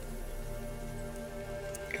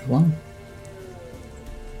on.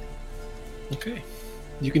 Okay.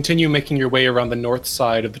 You continue making your way around the north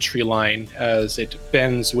side of the tree line as it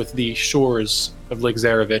bends with the shores of Lake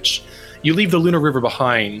Zarevich. You leave the Lunar River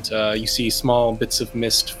behind. You see small bits of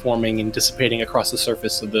mist forming and dissipating across the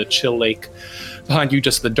surface of the chill lake. Behind you,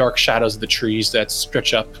 just the dark shadows of the trees that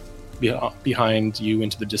stretch up behind you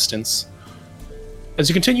into the distance. As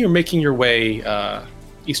you continue making your way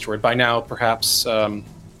eastward, by now, perhaps, I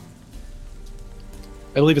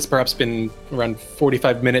believe it's perhaps been around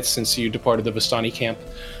 45 minutes since you departed the Vistani camp.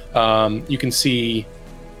 You can see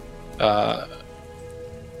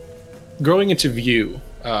growing into view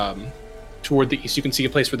toward the east, you can see a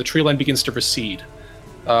place where the tree line begins to recede.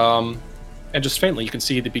 And just faintly, you can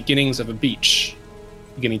see the beginnings of a beach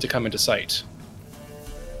beginning to come into sight.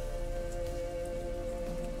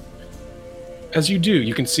 As you do,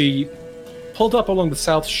 you can see pulled up along the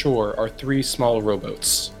south shore are 3 small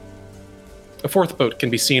rowboats. A fourth boat can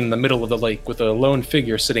be seen in the middle of the lake with a lone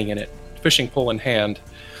figure sitting in it, fishing pole in hand.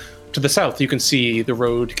 To the south, you can see the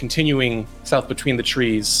road continuing south between the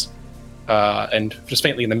trees, and just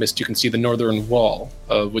faintly in the mist, you can see the northern wall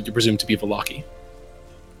of what you presume to be Valaki.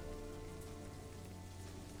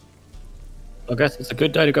 I guess it's a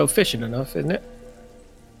good day to go fishing enough, isn't it?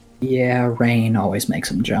 Yeah, rain always makes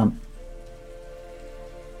him jump.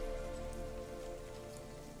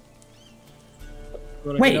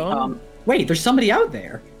 Wanna Wait, get on? wait, there's somebody out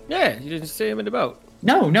there. Yeah, you didn't see him in the boat.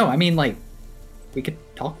 No, I mean, like, we could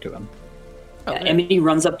talk to him. Oh, yeah. Amity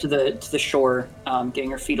runs up to the shore,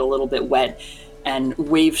 getting her feet a little bit wet, and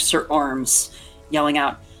waves her arms, yelling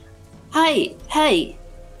out, Hey,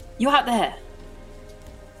 you out there?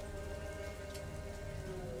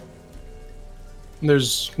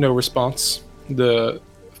 There's no response. The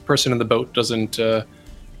person in the boat doesn't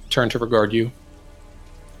turn to regard you.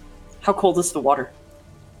 How cold is the water?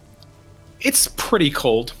 It's pretty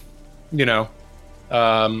cold, you know.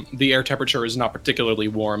 The air temperature is not particularly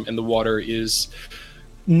warm, and the water is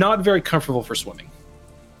not very comfortable for swimming.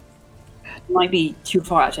 It might be too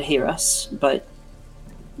far out to hear us, but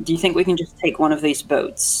do you think we can just take one of these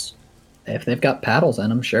boats? If they've got paddles in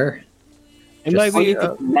them, sure. And Or maybe you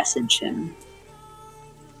could message him.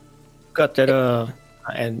 got that.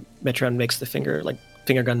 And Metron makes the finger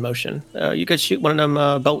gun motion. You could shoot one of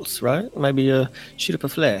them bolts, right? Maybe shoot up a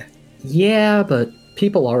flare. Yeah, but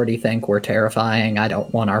people already think we're terrifying. I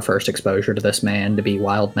don't want our first exposure to this man to be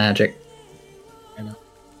wild magic.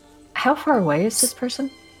 How far away is this person?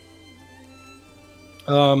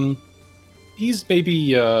 He's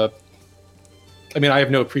maybe. I mean, I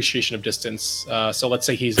have no appreciation of distance, so let's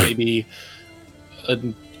say he's maybe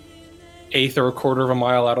an eighth or a quarter of a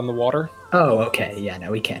mile out on the water. Oh, okay. Yeah,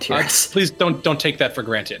 no, he can't hear us. Please don't take that for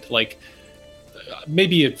granted. Like,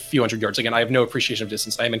 maybe a few hundred yards. Again, I have no appreciation of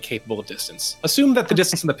distance. I am incapable of distance. Assume that the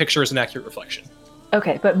distance in the picture is an accurate reflection.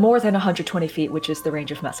 Okay, but more than 120 feet, which is the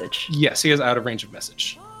range of message. Yes, he is out of range of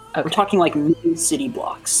message. Okay. We're talking like mini city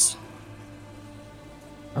blocks.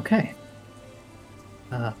 Okay.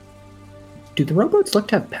 Do the rowboats look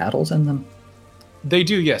to have paddles in them? They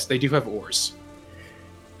do, yes. They do have oars.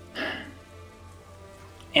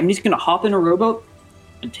 Amity's gonna hop in a rowboat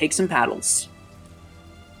and take some paddles.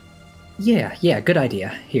 Yeah, good idea.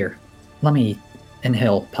 Here, let me, and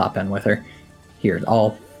he'll pop in with her. Here,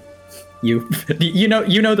 you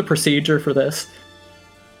know the procedure for this.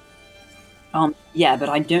 Yeah, but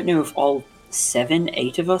I don't know if all 7,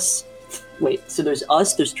 8 of us. Wait, so there's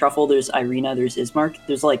us, there's Truffle, there's Irina, there's Ismark.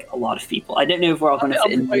 There's like a lot of people. I don't know if we're all going to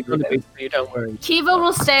fit in. Don't worry. Kiva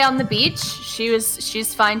will stay on the beach.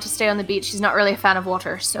 She's fine to stay on the beach. She's not really a fan of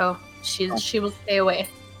water, so she will stay away.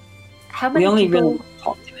 How We many only people? really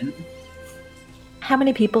talk to him. How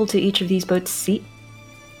many people do each of these boats seat?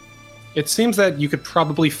 It seems that you could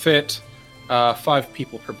probably fit 5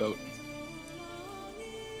 people per boat.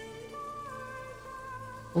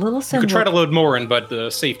 Lillison You could try to will, load more in, but the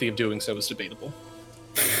safety of doing so is debatable.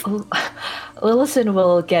 Lillison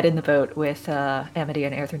will get in the boat with Amity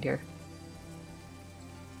and Erthendir.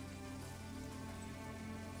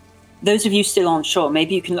 Those of you still on shore,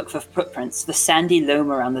 maybe you can look for footprints. The sandy loam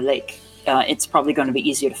around the lake. It's probably going to be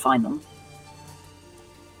easier to find them.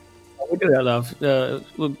 We'll do that, love.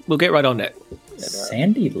 We'll get right on that.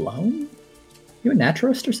 Sandy loam? You a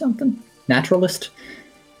naturalist or something? Naturalist?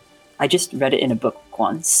 I just read it in a book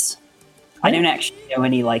once. I don't actually know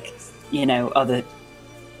any, other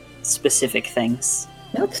specific things.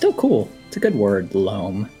 No, it's still cool. It's a good word,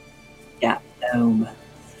 loam. Yeah, loam.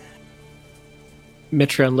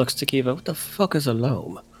 Metron looks to Kiva. What the fuck is a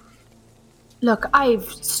loam? Look,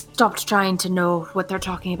 I've stopped trying to know what they're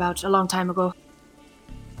talking about a long time ago.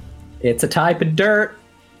 It's a type of dirt.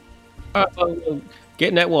 Get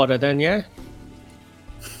in that water then, yeah?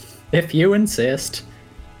 If you insist.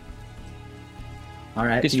 All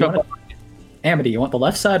right. Just You want Amity, you want the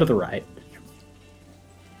left side or the right?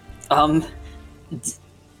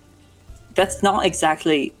 That's not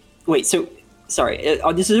exactly. Wait, so sorry.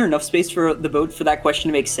 Is there enough space for the boat for that question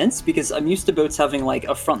to make sense? Because I'm used to boats having like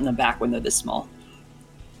a front and a back when they're this small.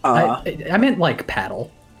 I meant like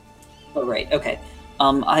paddle. Oh right, okay.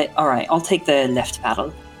 I'll take the left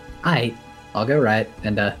paddle. I'll go right,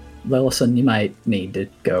 and Lillison, you might need to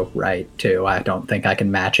go right too. I don't think I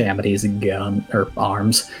can match Amity's gun or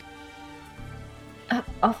arms.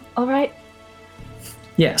 All right.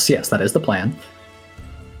 Yes, that is the plan.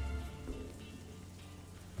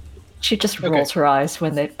 She just rolls her eyes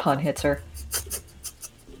when the pun hits her.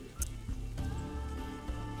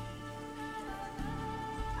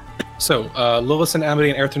 So, Lillison,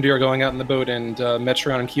 Amity, and Erthendir are going out in the boat, and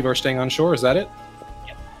Metron and Kiva are staying on shore. Is that it?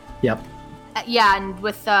 Yep. Yeah, and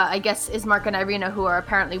with, I guess, Ismark and Irina, who are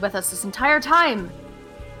apparently with us this entire time.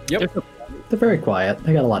 Yep. They're very quiet.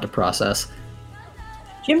 They got a lot to process.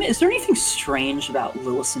 Jim, is there anything strange about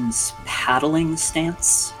Lillison's paddling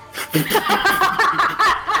stance?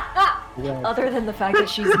 Other than the fact that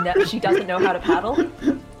she doesn't know how to paddle?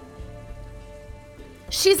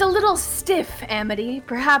 She's a little stiff, Amity.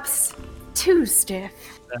 Perhaps too stiff.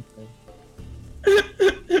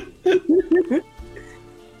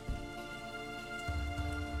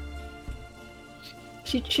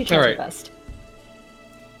 She tries All her right. best.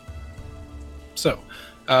 So,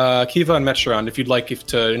 Kiva and Metron, if you'd like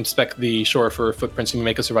to inspect the shore for footprints, you can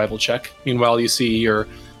make a survival check. Meanwhile, you see your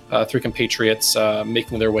 3 compatriots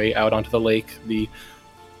making their way out onto the lake, the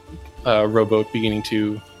rowboat beginning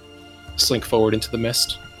to slink forward into the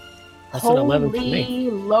mist. That's an 11 for me. Holy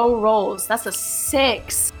low rolls. That's a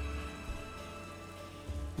 6.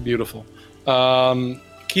 Beautiful.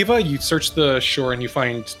 Kiva, you search the shore and you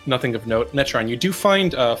find nothing of note. Metron, you do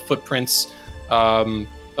find footprints,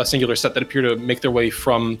 a singular set that appear to make their way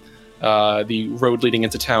from the road leading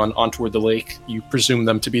into town on toward the lake. You presume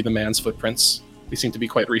them to be the man's footprints. They seem to be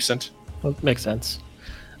quite recent. Well, makes sense.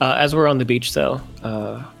 As we're on the beach, though,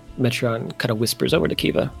 Metron kind of whispers over to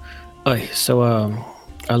Kiva. Oi, so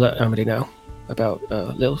I'll let Amity know about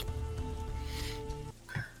Lil.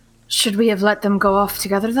 Should we have let them go off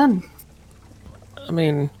together then? I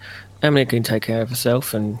mean, Amity can take care of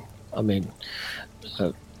herself, and I mean,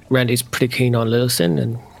 Randy's pretty keen on Lillison,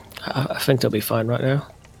 and I think they'll be fine right now.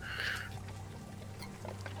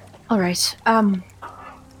 All right.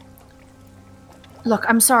 Look,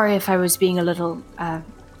 I'm sorry if I was being a little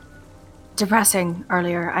depressing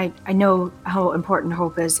earlier. I know how important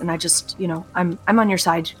hope is, and I just, I'm on your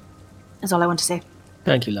side. Is all I want to say.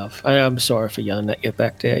 Thank you, love. I am sorry for yelling at you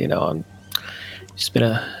back there. It's been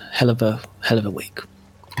a hell of a week.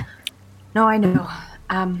 No, I know.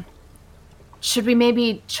 Should we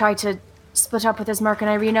maybe try to split up with Ismark and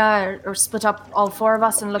Irina, or split up all 4 of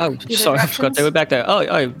us and look? Oh, either sorry, I forgot they directions? were back there.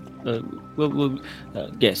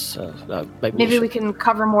 Yes. Maybe we can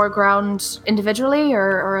cover more ground individually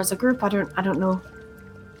or as a group. I don't know.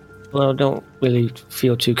 Well, I don't really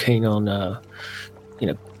feel too keen on,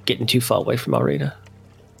 getting too far away from Irina.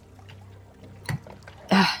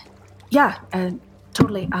 Yeah,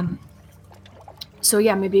 totally. So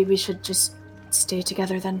yeah, maybe we should just stay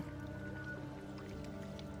together then.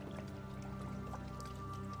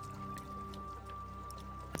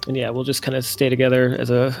 And yeah, we'll just kind of stay together as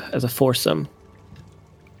a foursome,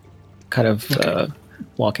 kind of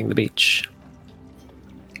walking the beach.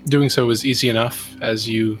 Doing so is easy enough as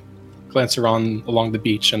you glance around along the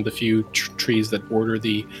beach and the few trees that border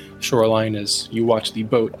the shoreline as you watch the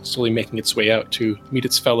boat slowly making its way out to meet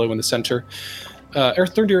its fellow in the center.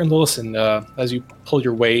 Earththunder and Lillison, as you pull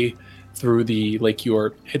your way through the lake, you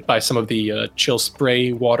are hit by some of the chill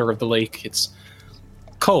spray water of the lake. It's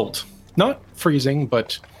cold, not freezing,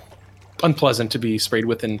 but unpleasant to be sprayed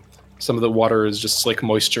with, and some of the water is just like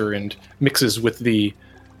moisture and mixes with the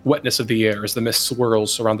wetness of the air as the mist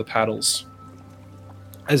swirls around the paddles.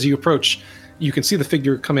 As you approach, you can see the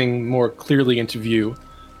figure coming more clearly into view.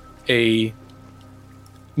 A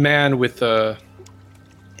man with a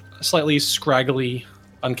slightly scraggly,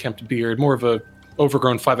 unkempt beard, more of a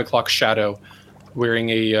overgrown 5 o'clock shadow,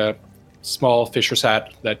 wearing a small fisher's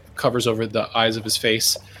hat that covers over the eyes of his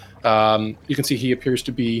face. You can see he appears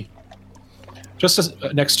to be just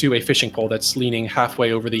next to a fishing pole that's leaning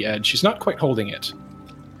halfway over the edge. He's not quite holding it.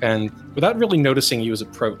 And without really noticing you as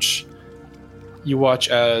approach, you watch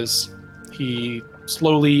as he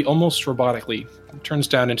slowly, almost robotically, turns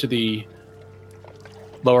down into the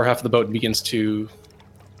lower half of the boat and begins to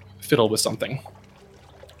fiddle with something.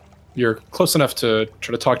 You're close enough to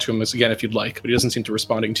try to talk to him again if you'd like, but he doesn't seem to be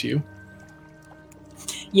responding to you.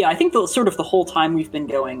 Yeah, I think the whole time we've been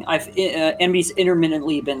going, Amity's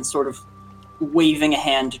intermittently been sort of waving a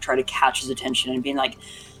hand to try to catch his attention and being like,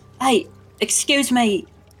 "Hey, excuse me,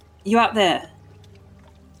 you out there?"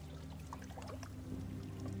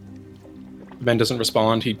 The man doesn't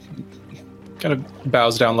respond. He kind of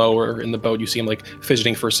bows down lower in the boat. You see him like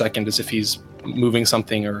fidgeting for a second as if he's moving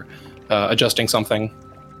something or adjusting something.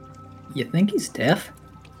 You think he's deaf?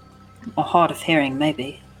 Or hard of hearing,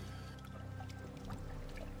 maybe.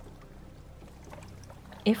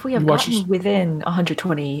 If we have Watch gotten within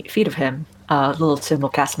 120 feet of him, Lilith will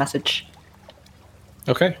cast message.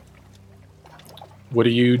 Okay. What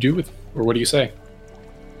do you do or what do you say?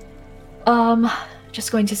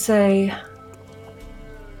 Just going to say,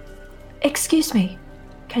 excuse me,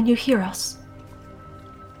 can you hear us?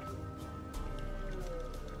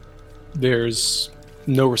 There's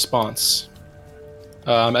no response.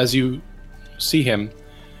 As you see him,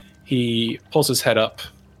 he pulls his head up,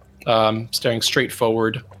 staring straight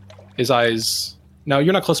forward. His eyes... Now,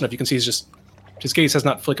 you're not close enough. You can see his gaze has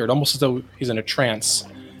not flickered, almost as though he's in a trance.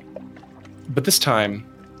 But this time,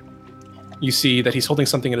 you see that he's holding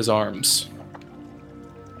something in his arms.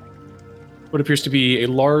 What appears to be a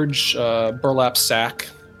large burlap sack.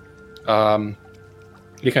 He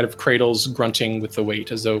kind of cradles, grunting with the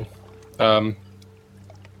weight, as though...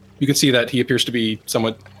 you can see that he appears to be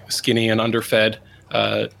somewhat skinny and underfed,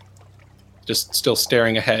 just still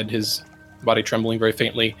staring ahead, his body trembling very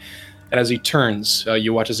faintly. And as he turns,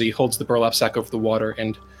 you watch as he holds the burlap sack over the water,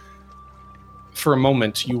 and for a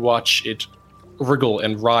moment, you watch it wriggle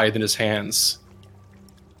and writhe in his hands.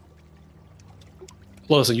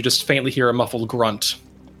 Losa, you just faintly hear a muffled grunt,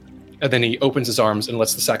 and then he opens his arms and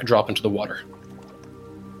lets the sack drop into the water.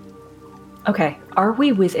 Okay, are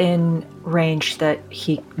we within range that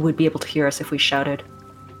he would be able to hear us if we shouted?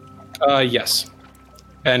 Yes.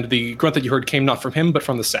 And the grunt that you heard came not from him, but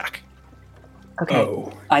from the sack. Okay.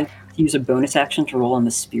 Oh. I use a bonus action to roll on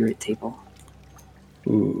the spirit table.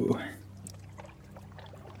 Ooh.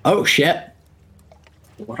 Oh, shit.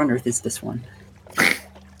 What on earth is this one?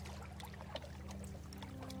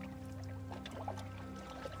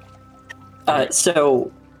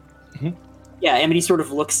 Yeah, Amity sort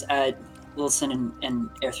of looks at Wilson and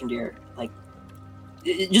Erthendir, like,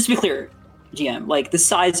 just to be clear, GM, like, the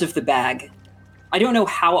size of the bag, I don't know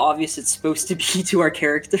how obvious it's supposed to be to our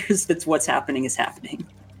characters that what's happening is happening.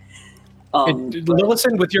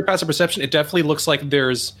 Listen, with your passive perception, it definitely looks like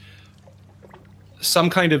there's some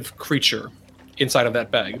kind of creature inside of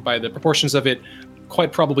that bag. By the proportions of it,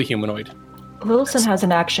 quite probably humanoid. Lilison has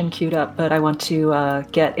an action queued up, but I want to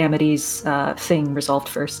get Amity's thing resolved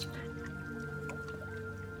first.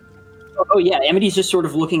 Oh yeah, Amity's just sort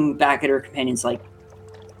of looking back at her companions like,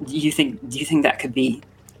 do you think that could be?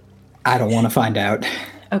 I don't want to find out.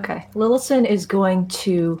 Okay. Lilison is going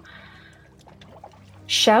to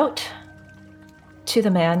shout to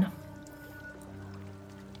the man,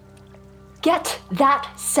 "Get that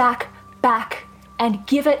sack back and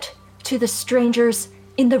give it to the strangers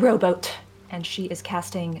in the rowboat." And she is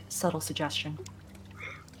casting Subtle Suggestion.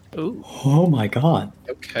 Ooh. Oh my god.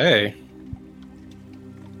 Okay.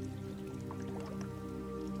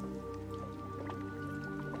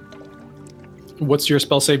 What's your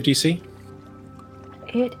spell save DC?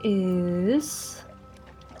 It is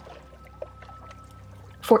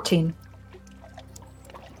 14.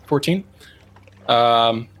 14.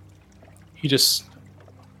 He just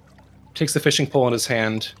takes the fishing pole in his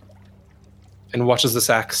hand and watches the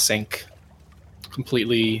sack sink,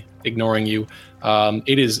 completely ignoring you.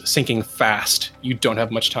 It is sinking fast. You don't have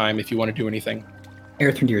much time if you want to do anything.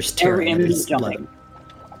 Erthendir's tearing at his blood.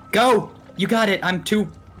 Go! You got it!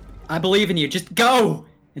 I believe in you. Just go!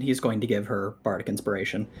 And he's going to give her Bardic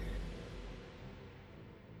Inspiration.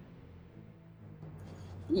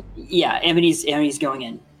 Yeah, Amity's going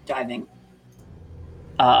in, diving.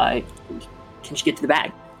 Can she get to the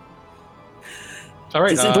bag? All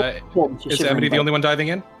right. Is Is Amity the only one diving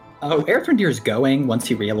in? Oh, Erthendir's going once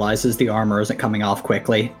he realizes the armor isn't coming off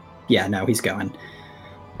quickly. Yeah, no, he's going.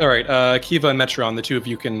 All right. Kiva and Metron, the two of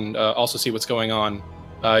you can also see what's going on.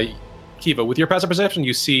 Kiva, with your passive perception,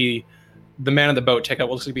 you see the man in the boat take out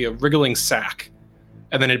what looks to be a wriggling sack.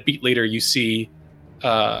 And then a beat later, you see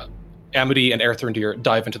Amity and Erthendir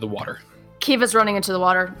dive into the water. Kiva's running into the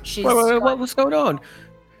water. She's What's going on?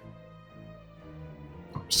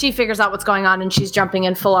 She figures out what's going on and she's jumping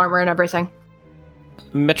in full armor and everything.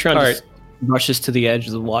 Metron All just rushes to the edge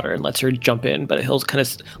of the water and lets her jump in, but he'll kind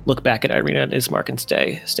of look back at Irina and Ismark and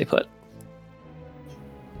stay put.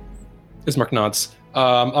 Ismark nods.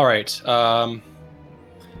 All right.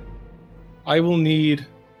 I will need...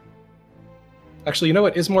 Actually, you know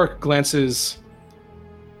what? Ismark glances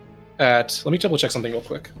at... Let me double check something real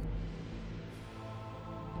quick.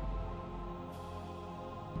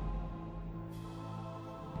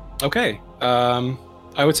 Okay.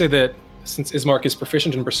 I would say that since Ismark is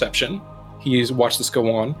proficient in perception, he's watched this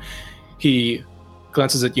go on. He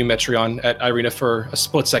glances at you, Metron, at Irina for a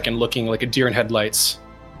split second, looking like a deer in headlights.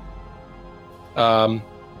 And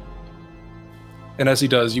as he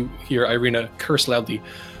does, you hear Irina curse loudly.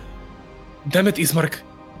 "Damn it, Ismark,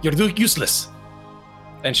 you're useless!"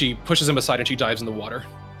 And she pushes him aside and she dives in the water.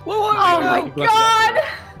 Oh my god!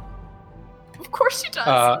 Of course she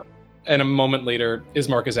does. And a moment later,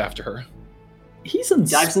 Ismark is after her. He's in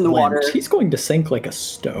Dives in the water. He's going to sink like a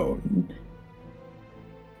stone.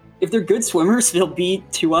 If they're good swimmers, they'll be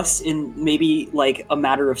to us in maybe like a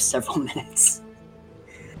matter of several minutes.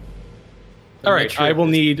 All right, I will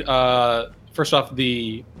need first off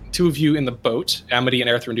the two of you in the boat, Amity and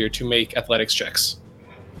Earthrendir, to make athletics checks.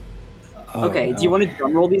 Oh, Okay, no. do you want to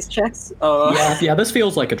drum roll these checks? Yeah, this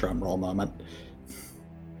feels like a drum roll moment.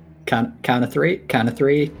 Count of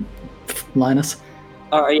three, Linus.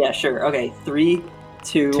 Yeah, sure. Okay, 3,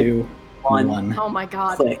 2, 2, 1. 1. Oh my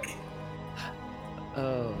god. Click.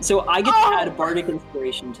 Oh. So I get to add bardic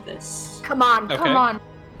inspiration to this. Come on, Okay. come on.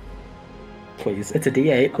 Please, it's a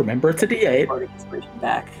D8. Remember, it's a D8. Bardic inspiration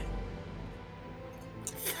back.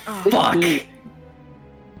 Oh. Fuck. 15.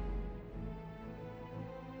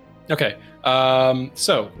 Okay.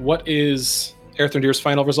 So what is Earthrendir's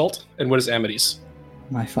final result, and what is Amity's?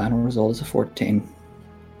 My final result is a 14.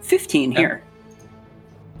 15 here.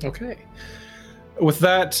 Okay. With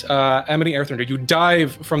that, Amity and Earthrendir, you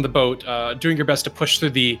dive from the boat, doing your best to push through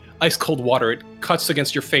the ice-cold water. It cuts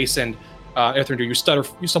against your face, and Earthrendir,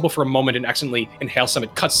 you stumble for a moment and accidentally inhale some.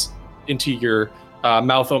 It cuts into your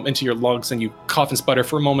mouth, into your lungs, and you cough and sputter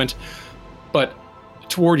for a moment. But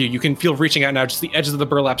toward you, you can feel reaching out now, just the edges of the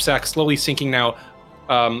burlap sack slowly sinking now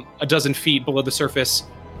a dozen feet below the surface.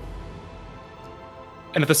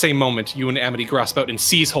 And at the same moment, you and Amity grasp out and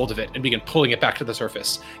seize hold of it and begin pulling it back to the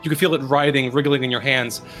surface. You can feel it writhing, wriggling in your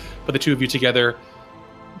hands, but the two of you together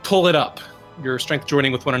pull it up, your strength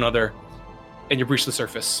joining with one another, and you breach the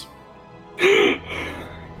surface.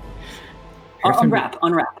 Unwrap.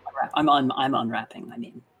 I'm unwrapping, I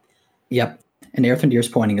mean. Yep. And Earthrendir's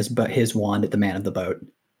pointing his wand at the man of the boat.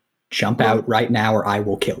 Jump out right now or I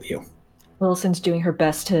will kill you. Wilson's doing her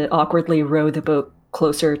best to awkwardly row the boat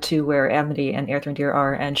closer to where Amity and Earthrendir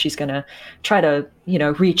are, and she's gonna try to,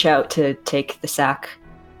 reach out to take the sack.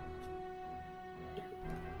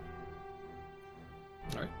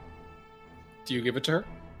 All right. Do you give it to her?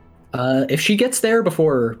 If she gets there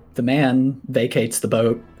before the man vacates the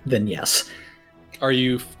boat, then yes. Are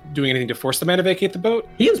you doing anything to force the man to vacate the boat?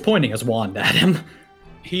 He is pointing his wand at him.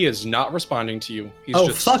 He is not responding to you. He's Oh,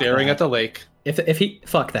 just fuck staring that. at the lake. If he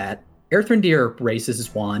fuck that. Earthrendir raises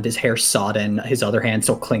his wand, his hair sodden, his other hand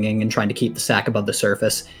still clinging and trying to keep the sack above the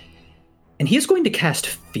surface. And he is going to cast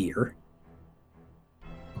Fear.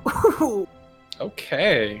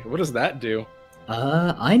 Okay, what does that do?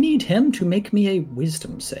 I need him to make me a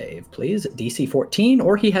wisdom save, please. DC 14,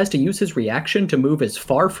 or he has to use his reaction to move as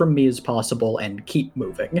far from me as possible and keep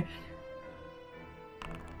moving.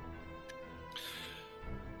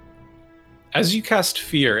 As you cast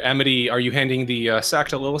Fear, Amity, are you handing the sack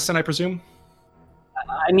to Lillison, I presume?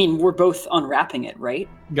 I mean, we're both unwrapping it, right?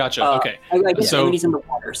 Gotcha, okay. I guess So- Amity's in the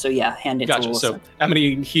water, so yeah, hand it to Gotcha. Wilson. So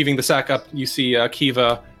Amity heaving the sack up, you see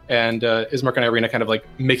Kiva and Ismark and Irina kind of like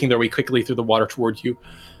making their way quickly through the water toward you.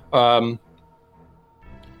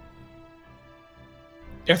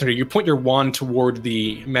 Anthony, you point your wand toward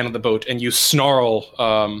the man on the boat and you snarl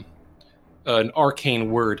an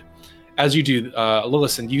arcane word. As you do,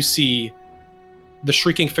 Lillison, you see the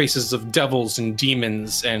shrieking faces of devils and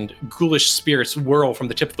demons and ghoulish spirits whirl from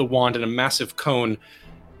the tip of the wand in a massive cone,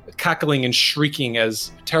 cackling and shrieking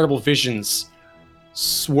as terrible visions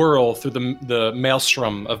swirl through the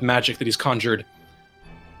maelstrom of magic that he's conjured.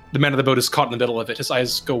 The man on the boat is caught in the middle of it. His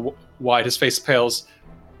eyes go wide, his face pales.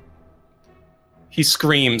 He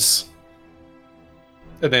screams,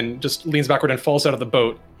 and then just leans backward and falls out of the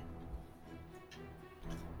boat.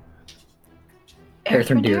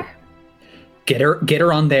 Earthrendir, get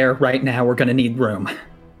her on there right now. We're gonna need room.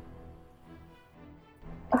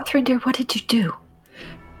 Earthrendir, what did you do?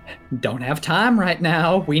 Don't have time right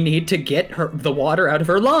now. We need to get the water out of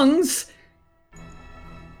her lungs.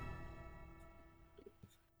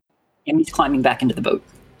 Amity's climbing back into the boat.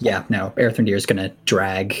 Yeah, no. Earthrendir is gonna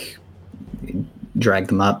drag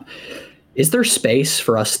them up. Is there space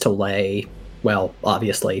for us to lay? Well,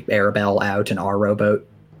 obviously, Arabelle out in our rowboat.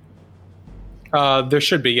 There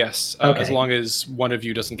should be, yes, Okay. as long as one of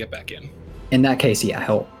you doesn't get back in. In that case, yeah,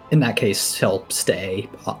 he'll stay.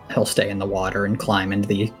 He'll stay in the water and climb into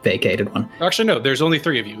the vacated one. Actually, no, there's only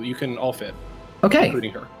 3 of you. You can all fit, Okay.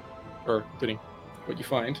 including her, or including what you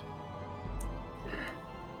find.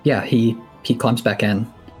 Yeah, he climbs back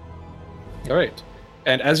in. All right.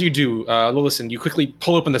 And as you do, Lillison, you quickly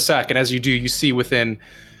pull open the sack, and as you do, you see within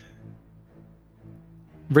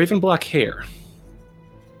raven black hair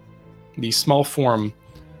the small form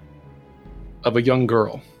of a young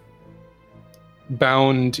girl,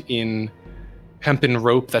 bound in hempen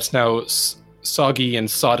rope that's now soggy and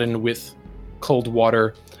sodden with cold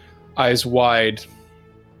water, eyes wide,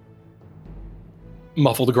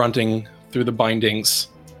 muffled grunting through the bindings.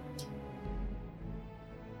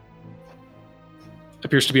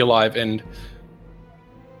 Appears to be alive and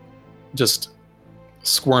just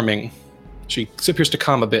squirming. She appears to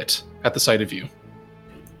calm a bit at the sight of you.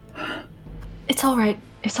 It's all right.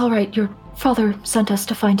 It's all right. Your father sent us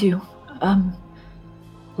to find you.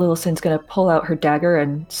 Lillison's gonna pull out her dagger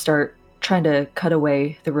and start trying to cut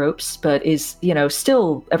away the ropes, but is,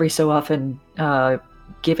 still every so often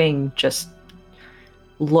giving just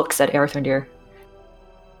looks at Earthendir.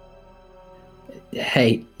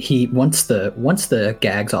 Hey, once the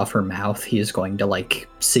gag's off her mouth, he is going to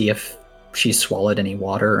see if she's swallowed any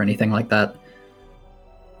water or anything like that.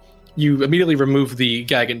 You immediately remove the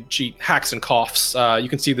gag and she hacks and coughs. You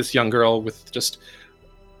can see this young girl with just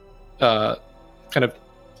kind of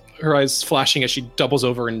her eyes flashing as she doubles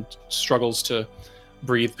over and struggles to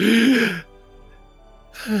breathe.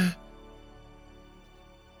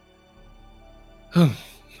 Oh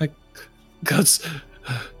my gods.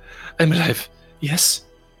 I'm alive. Yes?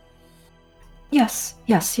 Yes,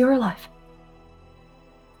 you're alive.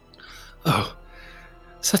 Oh,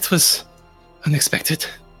 that was unexpected.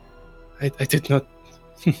 I did not...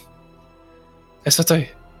 I thought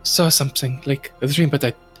I saw something like a dream, but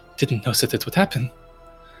I didn't know that it would happen.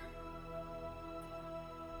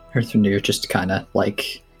 Earthendir just kind of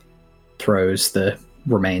throws the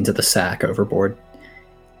remains of the sack overboard.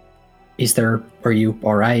 Are you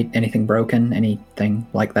alright? Anything broken? Anything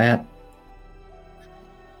like that?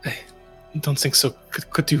 I don't think so.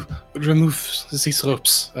 Could you remove these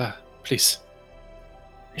ropes, please?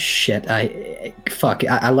 Shit, I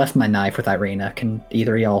left my knife with Irina. Can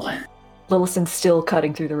either of y'all... Lillison's still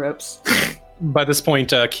cutting through the ropes. By this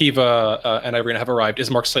point, Kiva and Irina have arrived.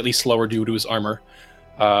 Ismark's slightly slower due to his armor.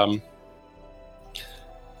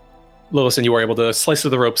 Lillison, you are able to slice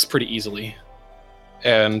through the ropes pretty easily.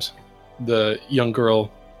 And the young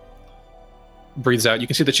girl breathes out. You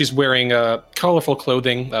can see that she's wearing colorful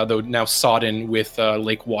clothing, though now sodden with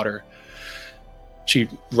lake water. She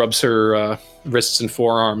rubs her wrists and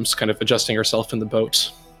forearms, kind of adjusting herself in the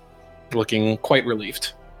boat, looking quite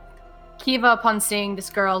relieved. Kiva, upon seeing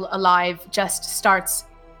this girl alive, just starts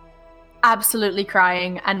absolutely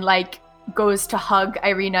crying and goes to hug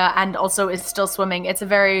Irina and also is still swimming. It's a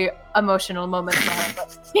very emotional moment for her.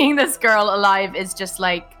 But seeing this girl alive is just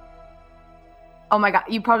oh my god,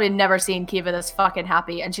 you've probably never seen Kiva this fucking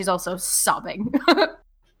happy, and she's also sobbing.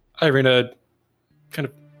 Irina kind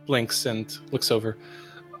of blinks and looks over.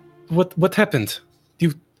 What happened?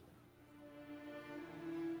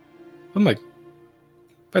 Oh my...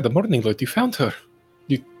 By the morning light, you found her.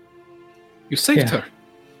 You saved her.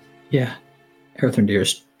 Yeah.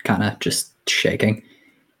 Earthendir's kind of just shaking.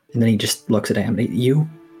 And then he just looks at Amity.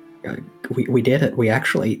 We did it. We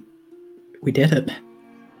did it.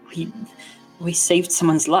 We saved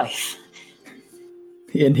someone's life.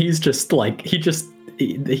 And he's just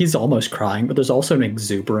he's almost crying, but there's also an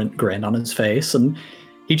exuberant grin on his face, and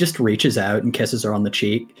he just reaches out and kisses her on the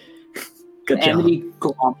cheek. Good job. Amity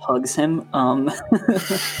glomp hugs him.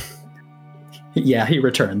 Yeah, he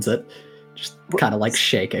returns it, just kind of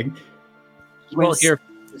shaking. Well, here,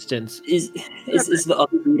 for instance, is the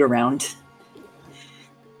other dude around?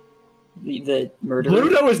 The murderer.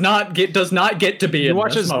 Bluto does not get to be in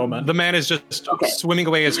this moment. The man is just swimming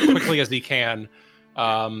away as quickly as he can,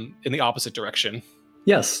 in the opposite direction.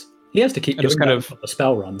 Yes, he has to keep doing kind that of until the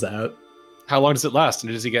spell runs out. How long does it last?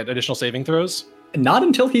 And does he get additional saving throws? Not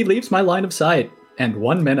until he leaves my line of sight. And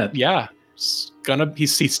 1 minute. Yeah, he's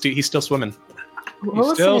still swimming.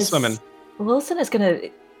 He's still swimming. Lillison is gonna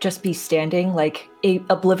just be standing,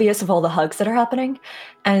 oblivious of all the hugs that are happening,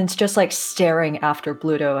 and just staring after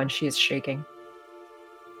Bluto, and she's shaking.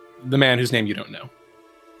 The man whose name you don't know.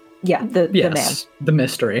 Yeah, the man. The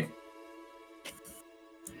mystery.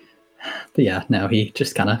 But yeah, no, he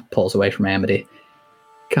just kind of pulls away from Amity.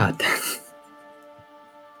 God.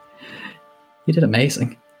 You did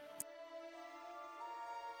amazing.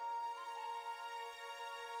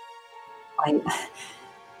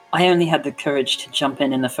 I only had the courage to jump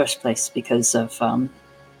in the first place because of, I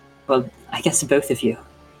guess both of you.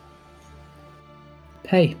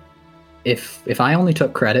 Hey, if I only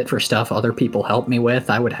took credit for stuff other people helped me with,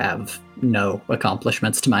 I would have no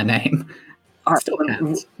accomplishments to my name. All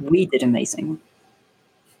right, we did amazing.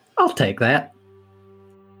 I'll take that.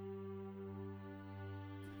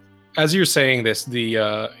 As you're saying this,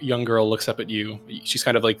 the young girl looks up at you. She's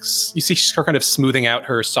kind of you see she's kind of smoothing out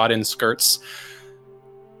her sodden skirts.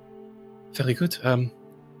 Very good.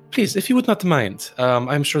 Please, if you would not mind,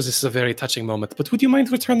 I'm sure this is a very touching moment, but would you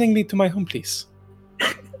mind returning me to my home, please?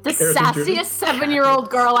 The sassiest 7-year-old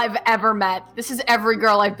girl I've ever met. This is every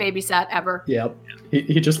girl I've babysat ever. Yep.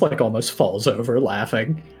 He just almost falls over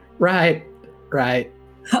laughing. Right.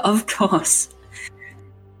 Of course.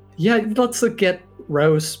 Yeah, let's get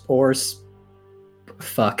Rose, oars.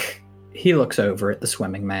 Fuck. He looks over at the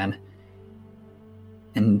swimming man.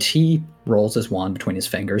 And he rolls his wand between his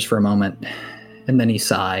fingers for a moment, and then he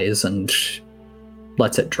sighs and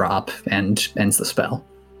lets it drop and ends the spell.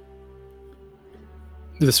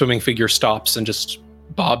 The swimming figure stops and just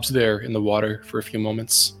bobs there in the water for a few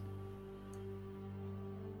moments.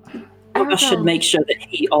 I should make sure that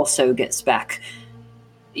he also gets back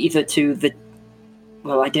either to the...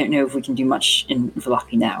 Well, I don't know if we can do much in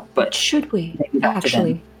Valapi now, but... Should we? maybe back to them.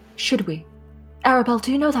 Actually, should we? Arabelle,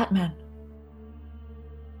 do you know that man?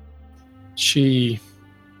 She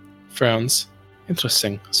frowns.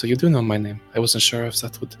 Interesting. So you do know my name. I wasn't sure if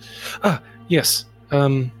that would... Ah, yes.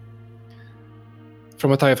 From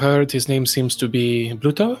what I've heard, his name seems to be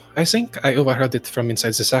Bluto, I think. I overheard it from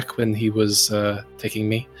inside the sack when he was taking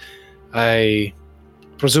me. I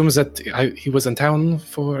presume that he was in town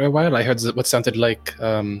for a while. I heard what sounded like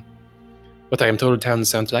what I am told towns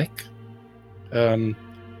sound like.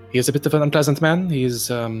 He is a bit of an unpleasant man. It is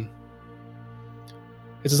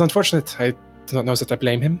unfortunate. I do not know that I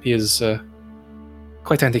blame him. He is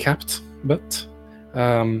quite handicapped, but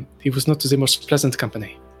he was not the most pleasant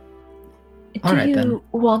company. Do you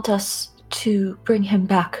want us to bring him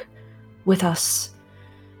back with us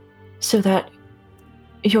so that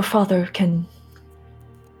your father can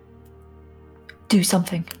do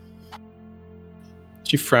something?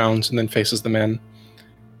 She frowns and then faces the man.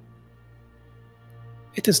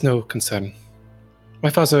 It is no concern. My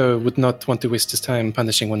father would not want to waste his time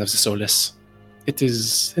punishing one of the soulless. It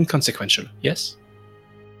is inconsequential, yes?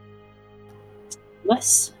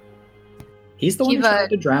 Yes. He's the one who Kiva- tried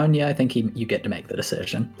to drown you. I think you get to make the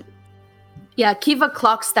decision. Yeah, Kiva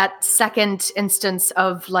clocks that second instance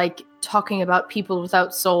of like talking about people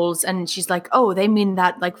without souls, and she's like, "Oh, they mean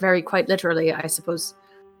that like very quite literally, I suppose."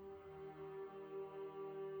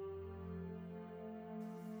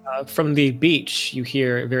 From the beach, you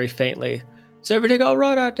hear very faintly, "Is everything all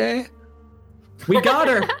right out there?" We got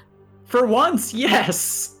her! For once,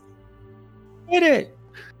 yes! Did it!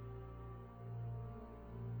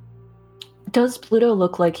 Does Pluto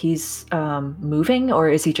look like he's moving, or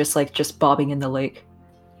is he just bobbing in the lake?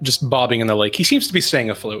 Just bobbing in the lake. He seems to be staying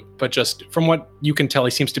afloat, but just from what you can tell,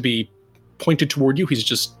 he seems to be pointed toward you. He's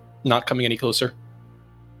just not coming any closer.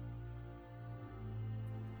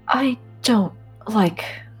 I don't like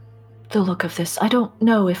the look of this. I don't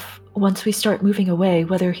know if once we start moving away,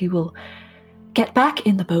 whether he will get back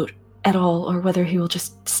in the boat at all, or whether he will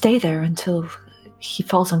just stay there until he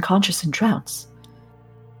falls unconscious and drowns.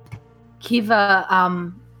 Kiva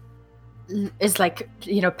is like,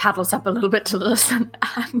 paddles up a little bit to listen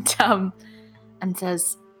and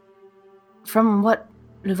says, "From what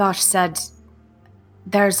Luvash said,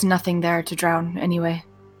 there's nothing there to drown anyway.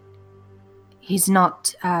 He's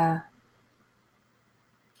not,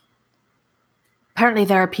 apparently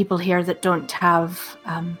there are people here that don't have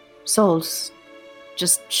souls,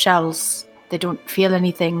 just shells. They don't feel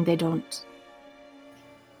anything, they don't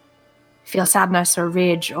feel sadness or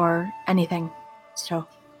rage or anything, so..."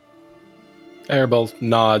 Arabelle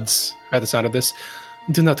nods at the sound of this.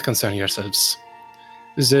 Do not concern yourselves.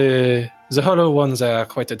 The hollow ones are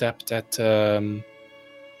quite adept at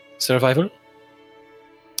survival.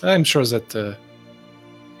 I'm sure that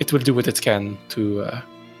it will do what it can to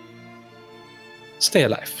stay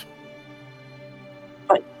alive.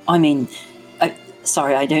 But, I mean,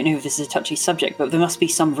 sorry, I don't know if this is a touchy subject, but there must be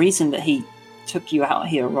some reason that he took you out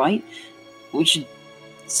here, right? We should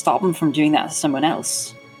stop him from doing that to someone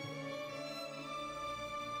else.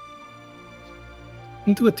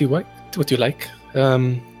 Do what you like. Do what you like.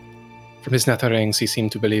 From his natterings, he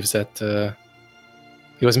seemed to believe that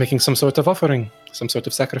he was making some sort of offering, some sort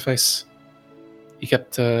of sacrifice. He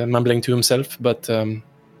kept mumbling to himself, but I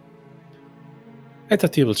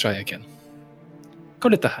thought he will try again.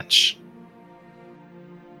 Call it a hunch.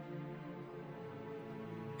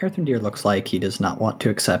 Earthendeer looks like he does not want to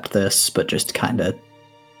accept this, but just kind of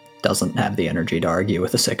doesn't have the energy to argue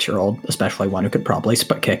with a 6-year-old, especially one who could probably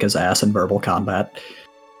kick his ass in verbal combat.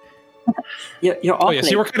 You're awfully,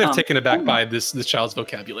 yes, you were kind of taken aback by this child's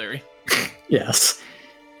vocabulary. Yes.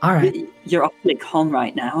 All right. You're awfully calm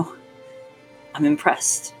right now. I'm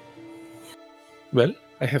impressed. Well,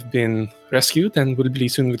 I have been rescued and will be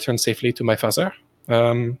soon return safely to my father.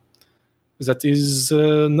 That is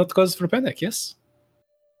not cause for panic, yes?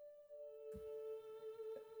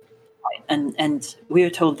 And we were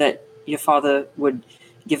told that your father would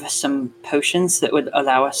give us some potions that would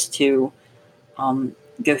allow us to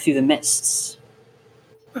go through the mists.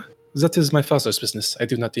 That is my father's business. I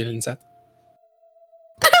do not deal in that.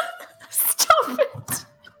 Stop it!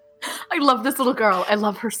 I love this little girl. I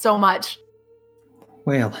love her so much.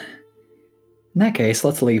 Well, in that case,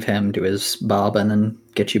 let's leave him to his bobbing and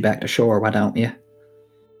get you back to shore, why don't you?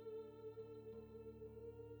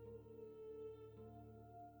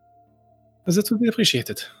 That would be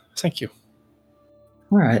appreciated. Thank you.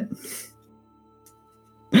 All right.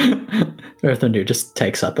 Earthendew just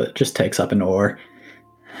takes up an oar.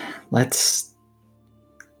 Let's.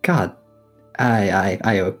 God,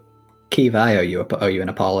 I owe Kiva. I owe you an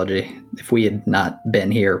apology. If we had not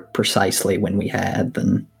been here precisely when we had,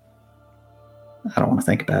 then I don't want to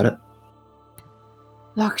think about it.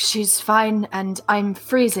 Look, she's fine, and I'm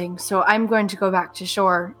freezing, so I'm going to go back to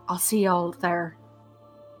shore. I'll see y'all there.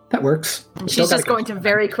 That works. And she's just going to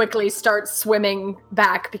very quickly start swimming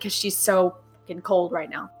back because she's so fucking cold right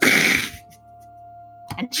now.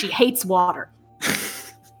 And she hates water.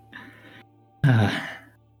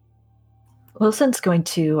 Wilson's going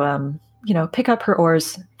to, pick up her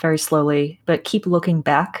oars very slowly, but keep looking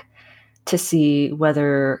back to see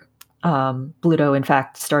whether Bluto, in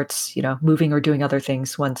fact, starts, moving or doing other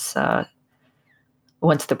things once the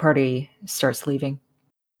party starts leaving.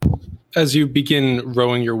 As you begin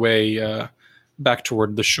rowing your way back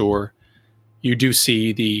toward the shore, you do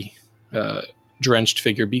see the drenched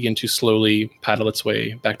figure begin to slowly paddle its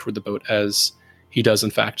way back toward the boat, as he does,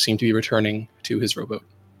 in fact, seem to be returning to his rowboat.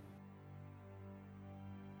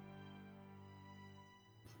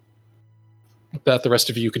 With that, the rest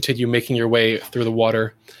of you continue making your way through the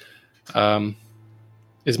water.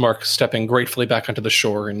 Ismark stepping gratefully back onto the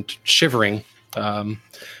shore and shivering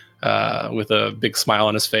with a big smile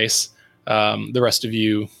on his face. The rest of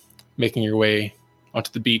you making your way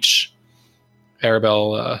onto the beach.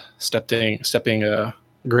 Arabelle stepping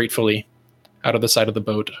gratefully out of the side of the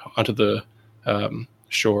boat onto the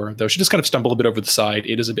shore, though she just kind of stumbled a bit over the side.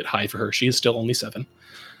 It is a bit high for her. She is still only 7.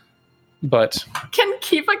 But can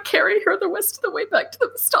Kiva carry her the rest of the way back to the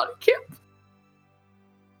Vistani camp?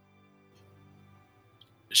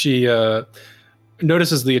 She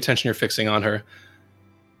notices the attention you're fixing on her.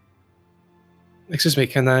 Excuse me,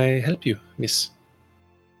 can I help you, miss?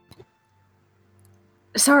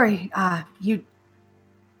 Sorry, you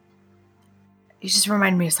just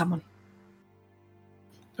remind me of someone.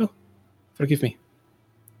 Oh, forgive me.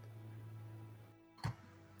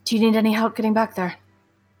 Do you need any help getting back there?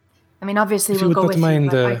 I mean, obviously we'll go with you,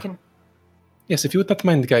 but I can... Yes, if you would not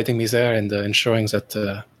mind guiding me there and ensuring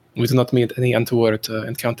that we do not meet any untoward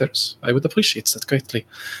encounters, I would appreciate that greatly.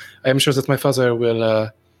 I am sure that my father will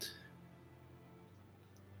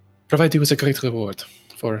provide you with a great reward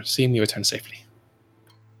for seeing you return safely.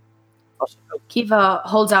 Kiva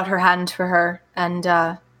holds out her hand for her and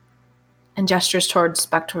gestures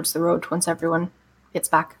back towards the road once everyone gets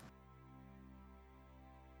back.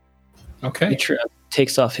 Okay. Mitra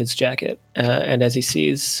takes off his jacket, and as he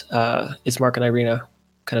sees Ismark and Irina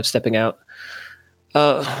kind of stepping out,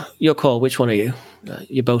 your call, which one are you?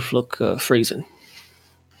 You both look freezing.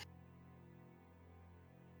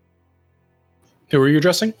 Who are you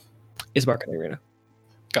addressing? Ismark and Irina.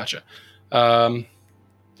 Gotcha.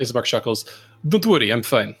 Ismark chuckles. Don't worry, I'm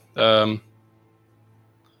fine.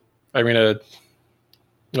 Irina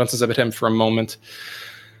glances up at him for a moment.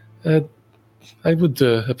 I would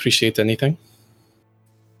appreciate anything.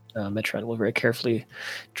 Metron will very carefully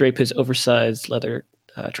drape his oversized leather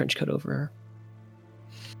trench coat over her.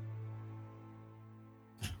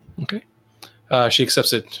 Okay. She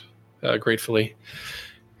accepts it gratefully.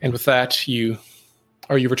 And with that,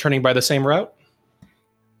 are you returning by the same route?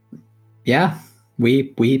 Yeah,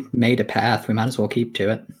 we made a path. We might as well keep to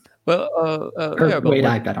it. Well, wait,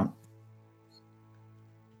 I don't.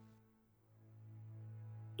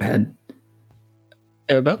 Go ahead.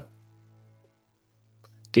 Arabelle?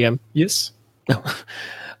 DM? Yes. No.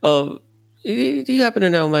 Do you happen to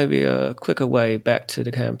know maybe a quicker way back to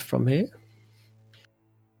the camp from here?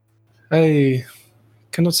 I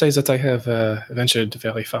cannot say that I have ventured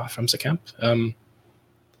very far from the camp.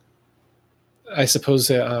 I suppose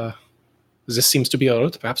this seems to be a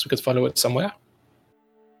route. Perhaps we could follow it somewhere.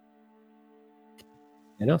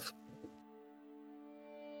 Enough.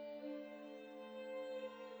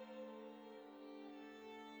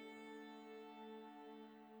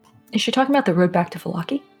 Is she talking about the road back to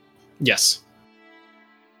Valaki? Yes.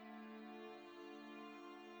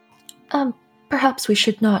 Perhaps we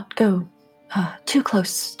should not go too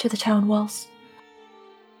close to the town walls.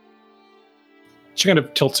 She kind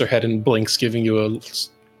of tilts her head and blinks, giving you a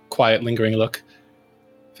quiet, lingering look.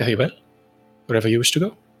 Very well. Wherever you wish to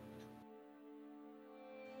go.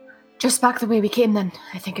 Just back the way we came then,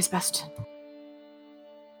 I think is best.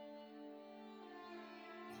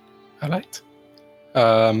 All right.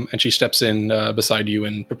 And she steps in beside you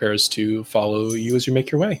and prepares to follow you as you make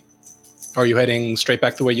your way. Are you heading straight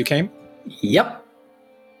back the way you came? Yep.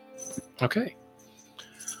 Okay.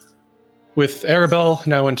 With Arabelle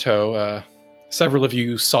now in tow, several of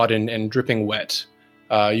you sodden and dripping wet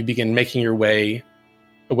You begin making your way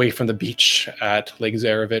away from the beach at Lake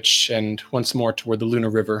Zarevich and once more toward the Luna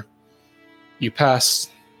River. You pass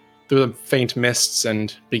through the faint mists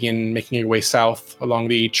and begin making your way south along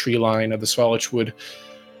the tree line of the Swallowwood,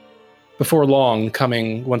 before long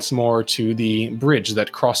coming once more to the bridge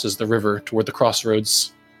that crosses the river toward the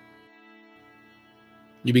crossroads.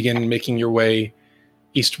 You begin making your way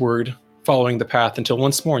eastward, following the path until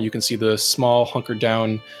once more you can see the small, hunkered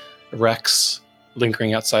down wrecks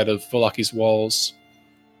lingering outside of Volaki's walls.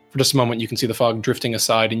 For just a moment, you can see the fog drifting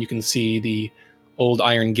aside, and you can see the old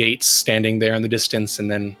iron gates standing there in the distance,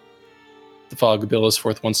 and then the fog billows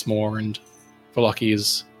forth once more, and Volaki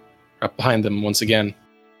is right behind them once again.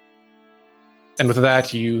 And with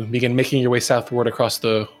that, you begin making your way southward across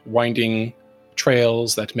the winding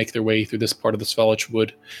trails that make their way through this part of the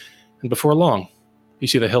Swallowwood. And before long, you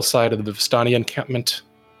see the hillside of the Vistani encampment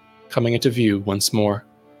coming into view once more.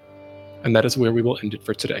 And that is where we will end it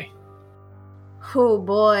for today. Oh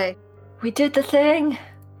boy. We did the thing.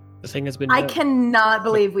 The thing has been I done. cannot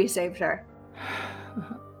believe we saved her.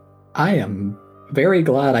 I am very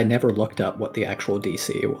glad I never looked up what the actual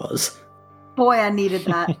DC was. Boy, I needed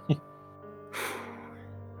that.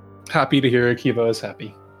 Happy to hear Akiva is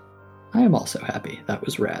happy. I am also happy. That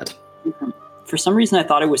was rad. For some reason, I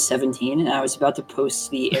thought it was 17, and I was about to post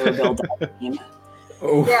the Arabelle meme.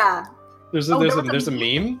 Oh, Yeah. There's a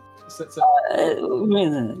meme?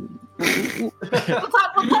 We'll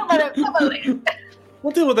talk about it later.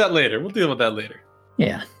 We'll deal with that later.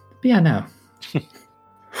 yeah. Yeah, no.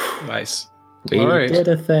 Nice. We All right. did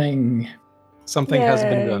a thing. Something has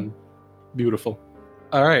been Yay. done. Beautiful.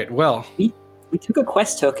 All right, well, We took a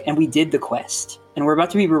quest hook, and we did the quest. And we're about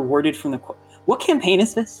to be rewarded from the quest. What campaign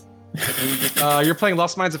is this? you're playing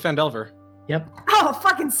Lost Mines of Phandelver. Yep. Oh,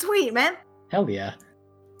 fucking sweet, man. Hell yeah.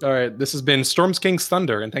 All right, this has been Storm's King's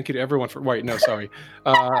Thunder, and thank you to everyone for... Wait, no, sorry.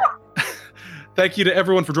 Thank you to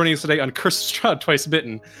everyone for joining us today on Curse of Strahd Twice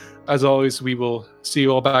Bitten. As always, we will see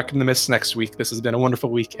you all back in the mist next week. This has been a wonderful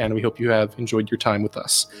week, and we hope you have enjoyed your time with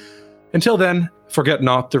us. Until then, forget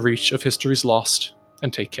not the reach of history's lost,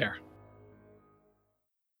 and take care.